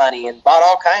tons of money and bought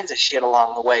all kinds of shit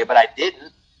along the way, but I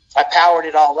didn't. I powered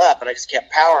it all up, and I just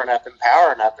kept powering up, and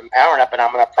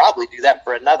I'm going to probably do that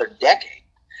for another decade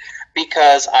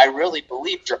because I really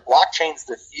believe blockchain's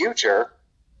the future.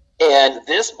 And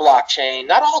this blockchain,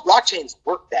 not all blockchains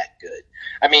work that good.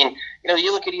 I mean,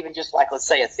 you look at even just like, let's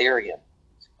say,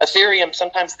 Ethereum.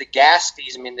 Sometimes the gas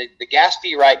fees, the gas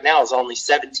fee right now is only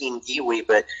 17 Kiwi,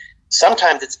 but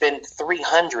sometimes it's been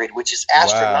 300, which is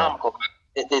astronomical.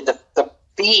 Wow. The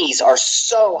fees are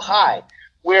so high.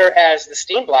 Whereas the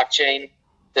Steem blockchain,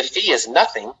 the fee is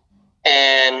nothing.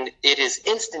 And it is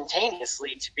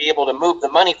instantaneously to be able to move the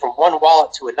money from one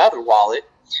wallet to another wallet.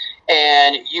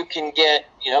 And you can get,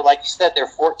 like you said, they're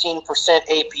 14%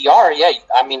 APR. Yeah,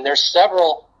 there's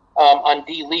several on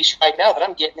D-Leash right now that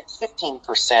I'm getting at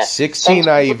 15%. 16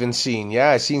 I even seen. Yeah,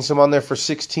 I seen some on there for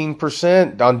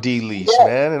 16% on D-Leash,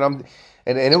 man.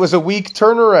 And it was a week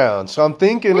turnaround. So I'm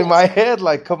thinking in my head,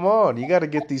 like, come on, you got to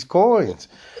get these coins.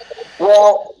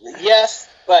 Well, yes,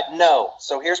 but no.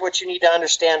 So here's what you need to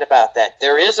understand about that.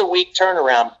 There is a week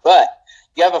turnaround, but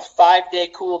you have a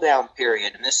 5-day cooldown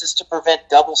period, and this is to prevent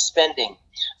double spending.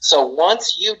 So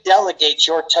once you delegate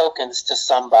your tokens to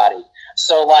somebody,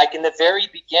 so like in the very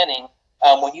beginning,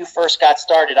 when you first got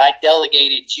started, I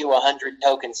delegated you 100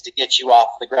 tokens to get you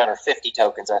off the ground, or 50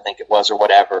 tokens, I think it was, or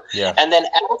whatever. Yeah. And then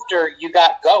after you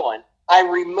got going, I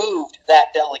removed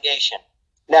that delegation.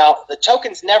 Now, the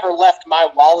tokens never left my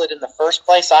wallet in the first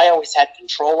place. I always had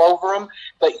control over them,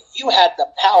 but you had the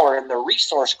power and the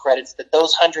resource credits that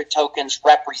those 100 tokens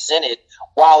represented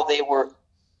while they were,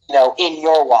 in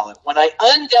your wallet. When I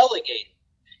undelegate,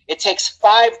 it takes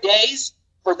 5 days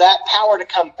for that power to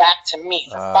come back to me.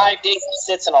 For 5 days, it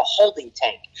sits in a holding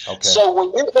tank. Okay. So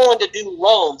when you're going to do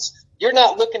loans, you're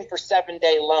not looking for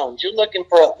 7-day loans. You're looking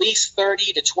for at least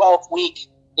 30 to 12 week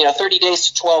 30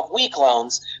 days to 12-week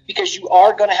loans, because you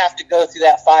are going to have to go through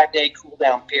that 5-day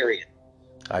cooldown period.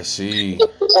 I see.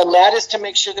 And that is to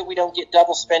make sure that we don't get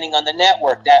double spending on the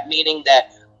network. That meaning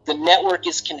that the network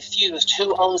is confused.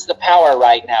 Who owns the power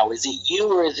right now? Is it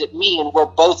you or is it me? And we're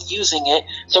both using it.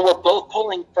 So we're both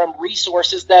pulling from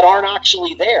resources that aren't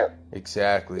actually there.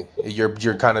 Exactly.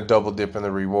 You're kind of double dipping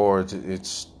the rewards.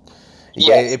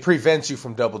 Yes. It prevents you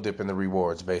from double dipping the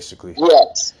rewards, basically.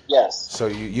 Yes. So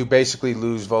you basically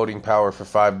lose voting power for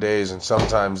 5 days, and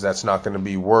sometimes that's not going to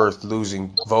be worth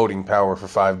losing voting power for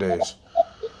 5 days.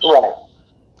 Right.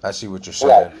 I see what you're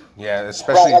saying. Right. Yeah,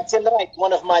 especially... Right. Tonight,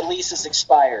 one of my leases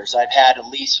expires. I've had a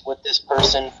lease with this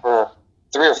person for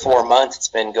 3 or 4 months. It's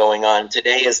been going on.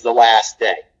 Today is the last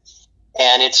day.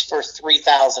 And it's for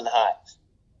 3,000 hive.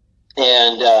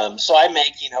 And so I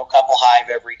make, a couple hive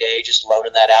every day, just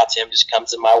loading that out to him. Just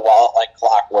comes in my wallet like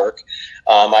clockwork.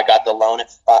 I got the loan at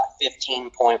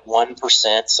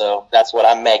 15.1%, so that's what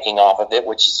I'm making off of it,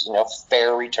 which is,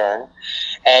 fair return.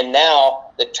 And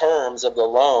now the terms of the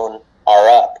loan are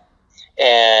up.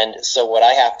 And so what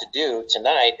I have to do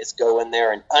tonight is go in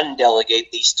there and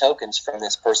undelegate these tokens from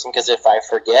this person, because if I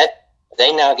forget,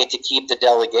 they now get to keep the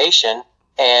delegation.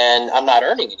 And I'm not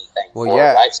earning anything. Well,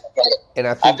 yeah. It, right? So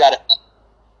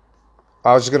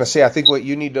I was going to say, I think what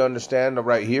you need to understand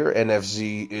right here,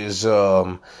 NFZ, is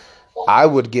I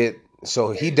would get...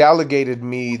 So he delegated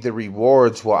me the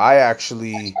rewards. Well, I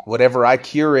actually... Whatever I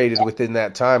curated within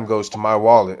that time goes to my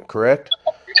wallet, correct?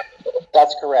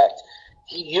 That's correct.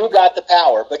 You got the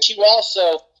power. But you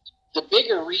also... The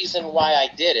bigger reason why I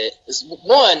did it is,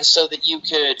 one, so that you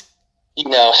could,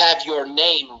 have your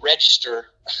name register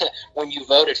when you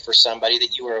voted for somebody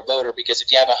that you were a voter, because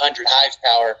if you have 100 hive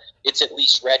power, it's at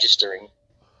least registering.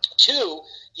 2,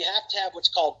 you have to have what's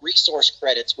called resource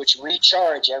credits, which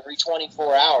recharge every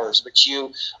 24 hours, but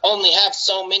you only have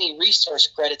so many resource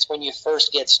credits when you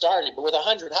first get started. But with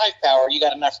 100 hive power, you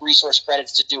got enough resource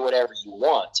credits to do whatever you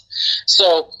want.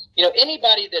 So,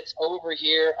 anybody that's over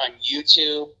here on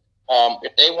YouTube,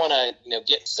 if they want to,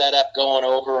 get set up going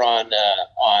over on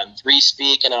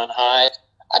 3Speak and on Hive,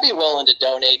 I'd be willing to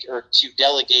donate or to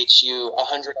delegate you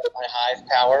 100 of my hive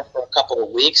power for a couple of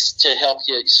weeks to help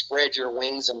you spread your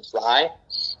wings and fly.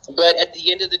 But at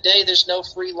the end of the day, there's no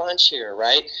free lunch here,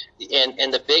 right?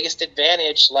 And the biggest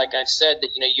advantage, like I've said,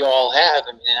 that you all have,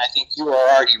 and I think you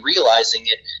are already realizing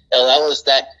it, LL, is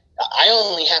that I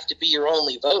only have to be your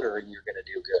only voter, and you're going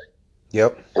to do good.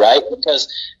 Yep. Right?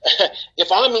 Because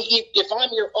if I'm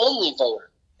your only voter,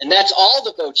 and that's all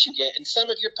the votes you get, and some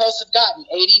of your posts have gotten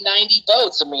 80, 90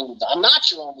 votes. I mean, I'm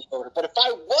not your only voter, but if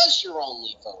I was your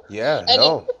only voter, in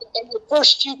your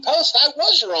first few posts, I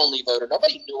was your only voter.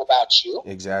 Nobody knew about you.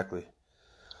 Exactly.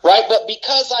 Right? But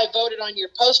because I voted on your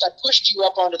post, I pushed you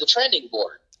up onto the trending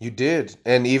board. You did.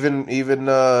 And even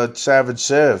Savage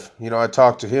Sev, I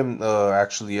talked to him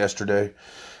actually yesterday.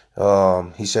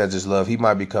 He sends his love. He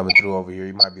might be coming through over here.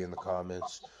 He might be in the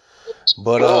comments.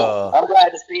 But I'm glad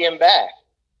to see him back.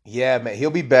 Yeah, man,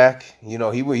 he'll be back. He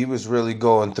was really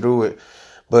going through it.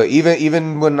 But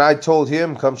even when I told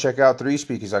him, come check out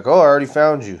 3Speak, he's like, oh, I already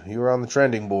found you. You were on the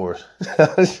trending board. I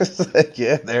was just like,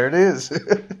 yeah, there it is.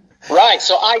 Right.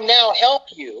 So I now help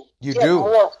you get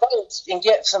more votes and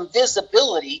get some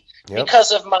visibility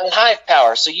because of my hive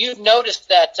power. So you've noticed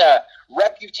that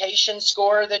reputation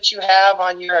score that you have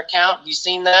on your account. You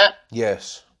seen that?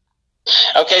 Yes.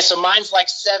 Okay, so mine's like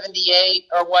 78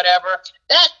 or whatever.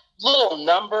 That little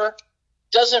number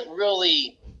doesn't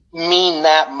really mean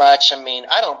that much. I mean,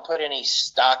 I don't put any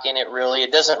stock in it really.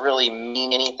 It doesn't really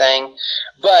mean anything.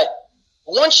 But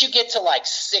once you get to like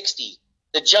 60,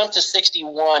 the jump to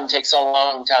 61 takes a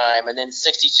long time, and then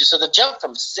 62. So the jump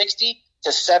from 60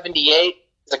 to 78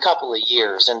 is a couple of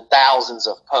years and thousands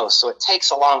of posts. So it takes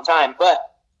a long time. But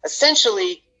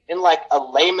essentially, in like a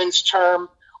layman's term,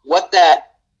 what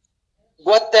that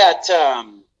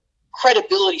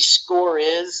credibility score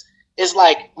is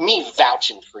like me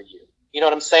vouching for you. You know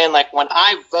what I'm saying? Like when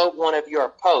I vote one of your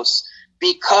posts,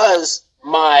 because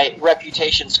my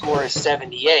reputation score is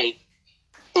 78,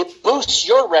 it boosts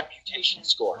your reputation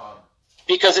score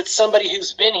because it's somebody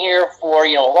who's been here for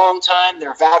a long time.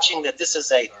 They're vouching that this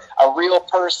is a real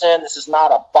person. This is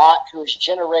not a bot who is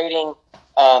generating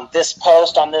this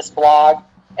post on this blog.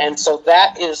 And so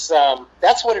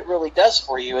that's what it really does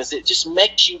for you, is it just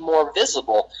makes you more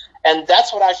visible. And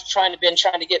that's what I've been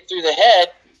trying to get through the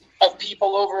head of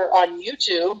people over on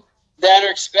YouTube that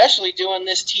are especially doing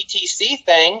this TTC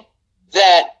thing,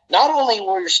 that not only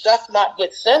will your stuff not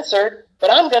get censored,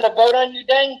 but I'm going to vote on your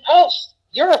dang post.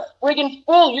 You're a friggin'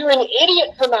 fool. You're an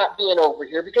idiot for not being over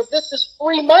here because this is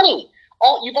free money.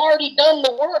 You've already done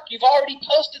the work. You've already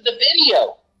posted the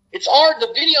video.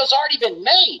 The video's already been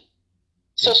made.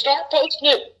 So start posting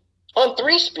it on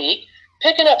 3Speak,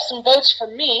 picking up some votes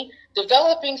from me,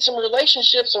 developing some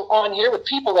relationships on here with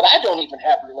people that I don't even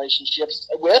have relationships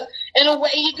with, and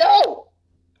away you go.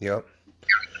 Yep.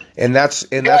 And that's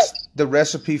the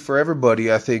recipe for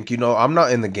everybody. I think, I'm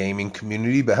not in the gaming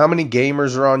community, but how many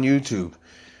gamers are on YouTube?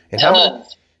 And how many,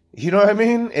 you know what I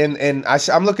mean? And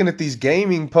I'm looking at these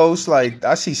gaming posts, like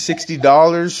I see $60,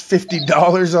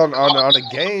 $50 on a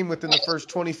game within the first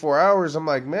 24 hours. I'm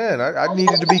like, man, I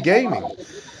needed to be gaming.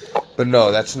 But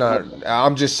no, that's not.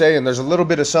 I'm just saying there's a little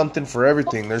bit of something for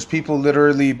everything. There's people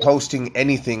literally posting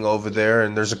anything over there,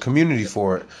 and there's a community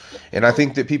for it. And I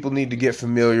think that people need to get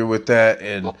familiar with that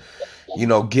and,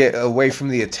 get away from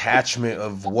the attachment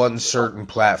of one certain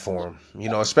platform.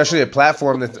 Especially a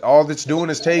platform that all that's doing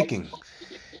is taking.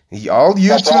 All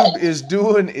YouTube is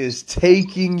doing is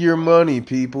taking your money,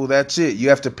 people. That's it. You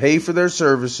have to pay for their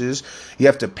services. You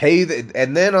have to pay,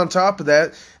 and then on top of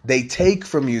that, they take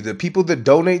from you. The people that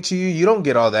donate to you, you don't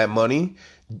get all that money.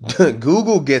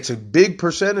 Google gets a big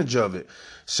percentage of it.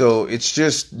 So it's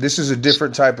just, this is a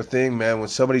different type of thing, man. When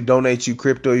somebody donates you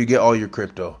crypto, you get all your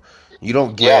crypto. You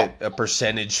don't get a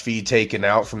percentage fee taken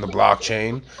out from the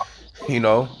blockchain.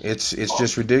 It's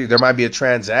just ridiculous. There might be a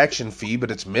transaction fee, but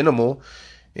it's minimal.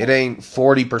 It ain't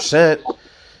 40%,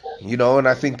 and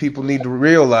I think people need to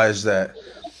realize that.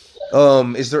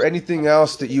 Is there anything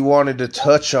else that you wanted to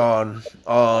touch on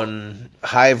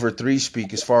Hive or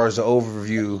 3Speak as far as the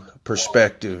overview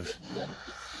perspective?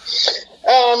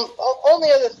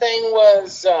 Only other thing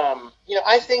was,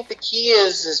 I think the key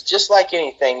is just like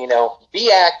anything,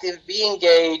 be active, be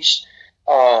engaged,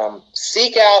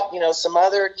 seek out, some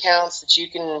other accounts that you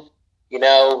can,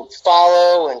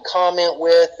 follow and comment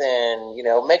with, and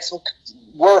make some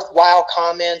worthwhile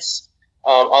comments.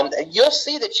 You'll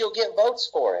see that you'll get votes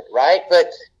for it, right?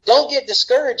 But don't get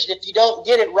discouraged if you don't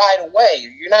get it right away.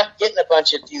 You're not getting a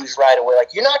bunch of views right away.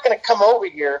 Like, you're not going to come over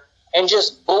here and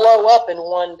just blow up in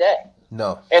one day.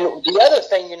 No. And the other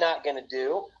thing you're not going to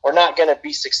do, or not going to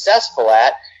be successful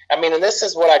at, and this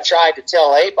is what I tried to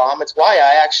tell A-Bomb. It's why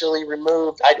I actually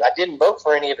removed, I didn't vote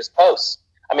for any of his posts.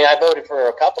 I voted for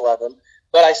a couple of them,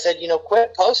 but I said,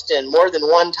 quit posting more than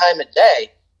one time a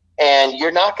day, and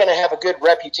you're not going to have a good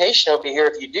reputation over here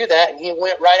if you do that. And he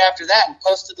went right after that and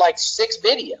posted like 6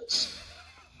 videos,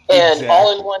 and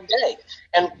all in one day.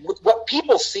 And what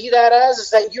people see that as is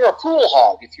that you're a pool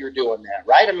hog if you're doing that,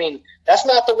 right? That's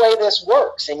not the way this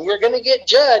works, and you're going to get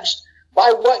judged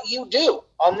by what you do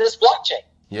on this blockchain.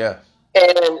 Yeah.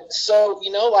 And so,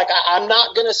 I'm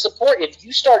not going to support. If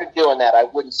you started doing that, I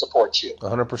wouldn't support you.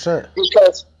 100%.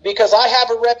 Because I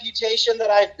have a reputation that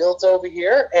I've built over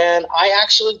here, and I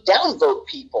actually downvote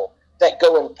people that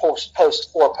go and post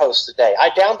 4 posts a day.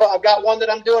 I've got one that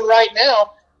I'm doing right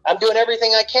now. I'm doing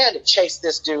everything I can to chase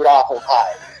this dude off of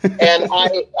high. And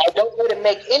I don't let him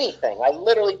make anything. I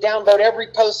literally downvote every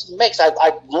post he makes.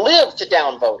 I live to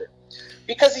downvote it.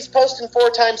 Because he's posting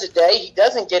 4 times a day, he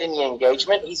doesn't get any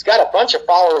engagement. He's got a bunch of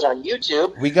followers on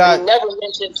YouTube. He never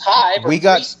mentions Hive or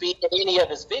Free Speak in any of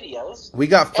his videos. We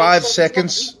got 5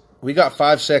 seconds. We got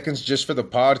 5 seconds just for the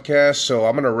podcast, so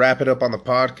I'm going to wrap it up on the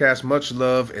podcast. Much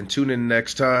love, and tune in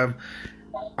next time.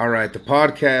 All right, the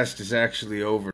podcast is actually over.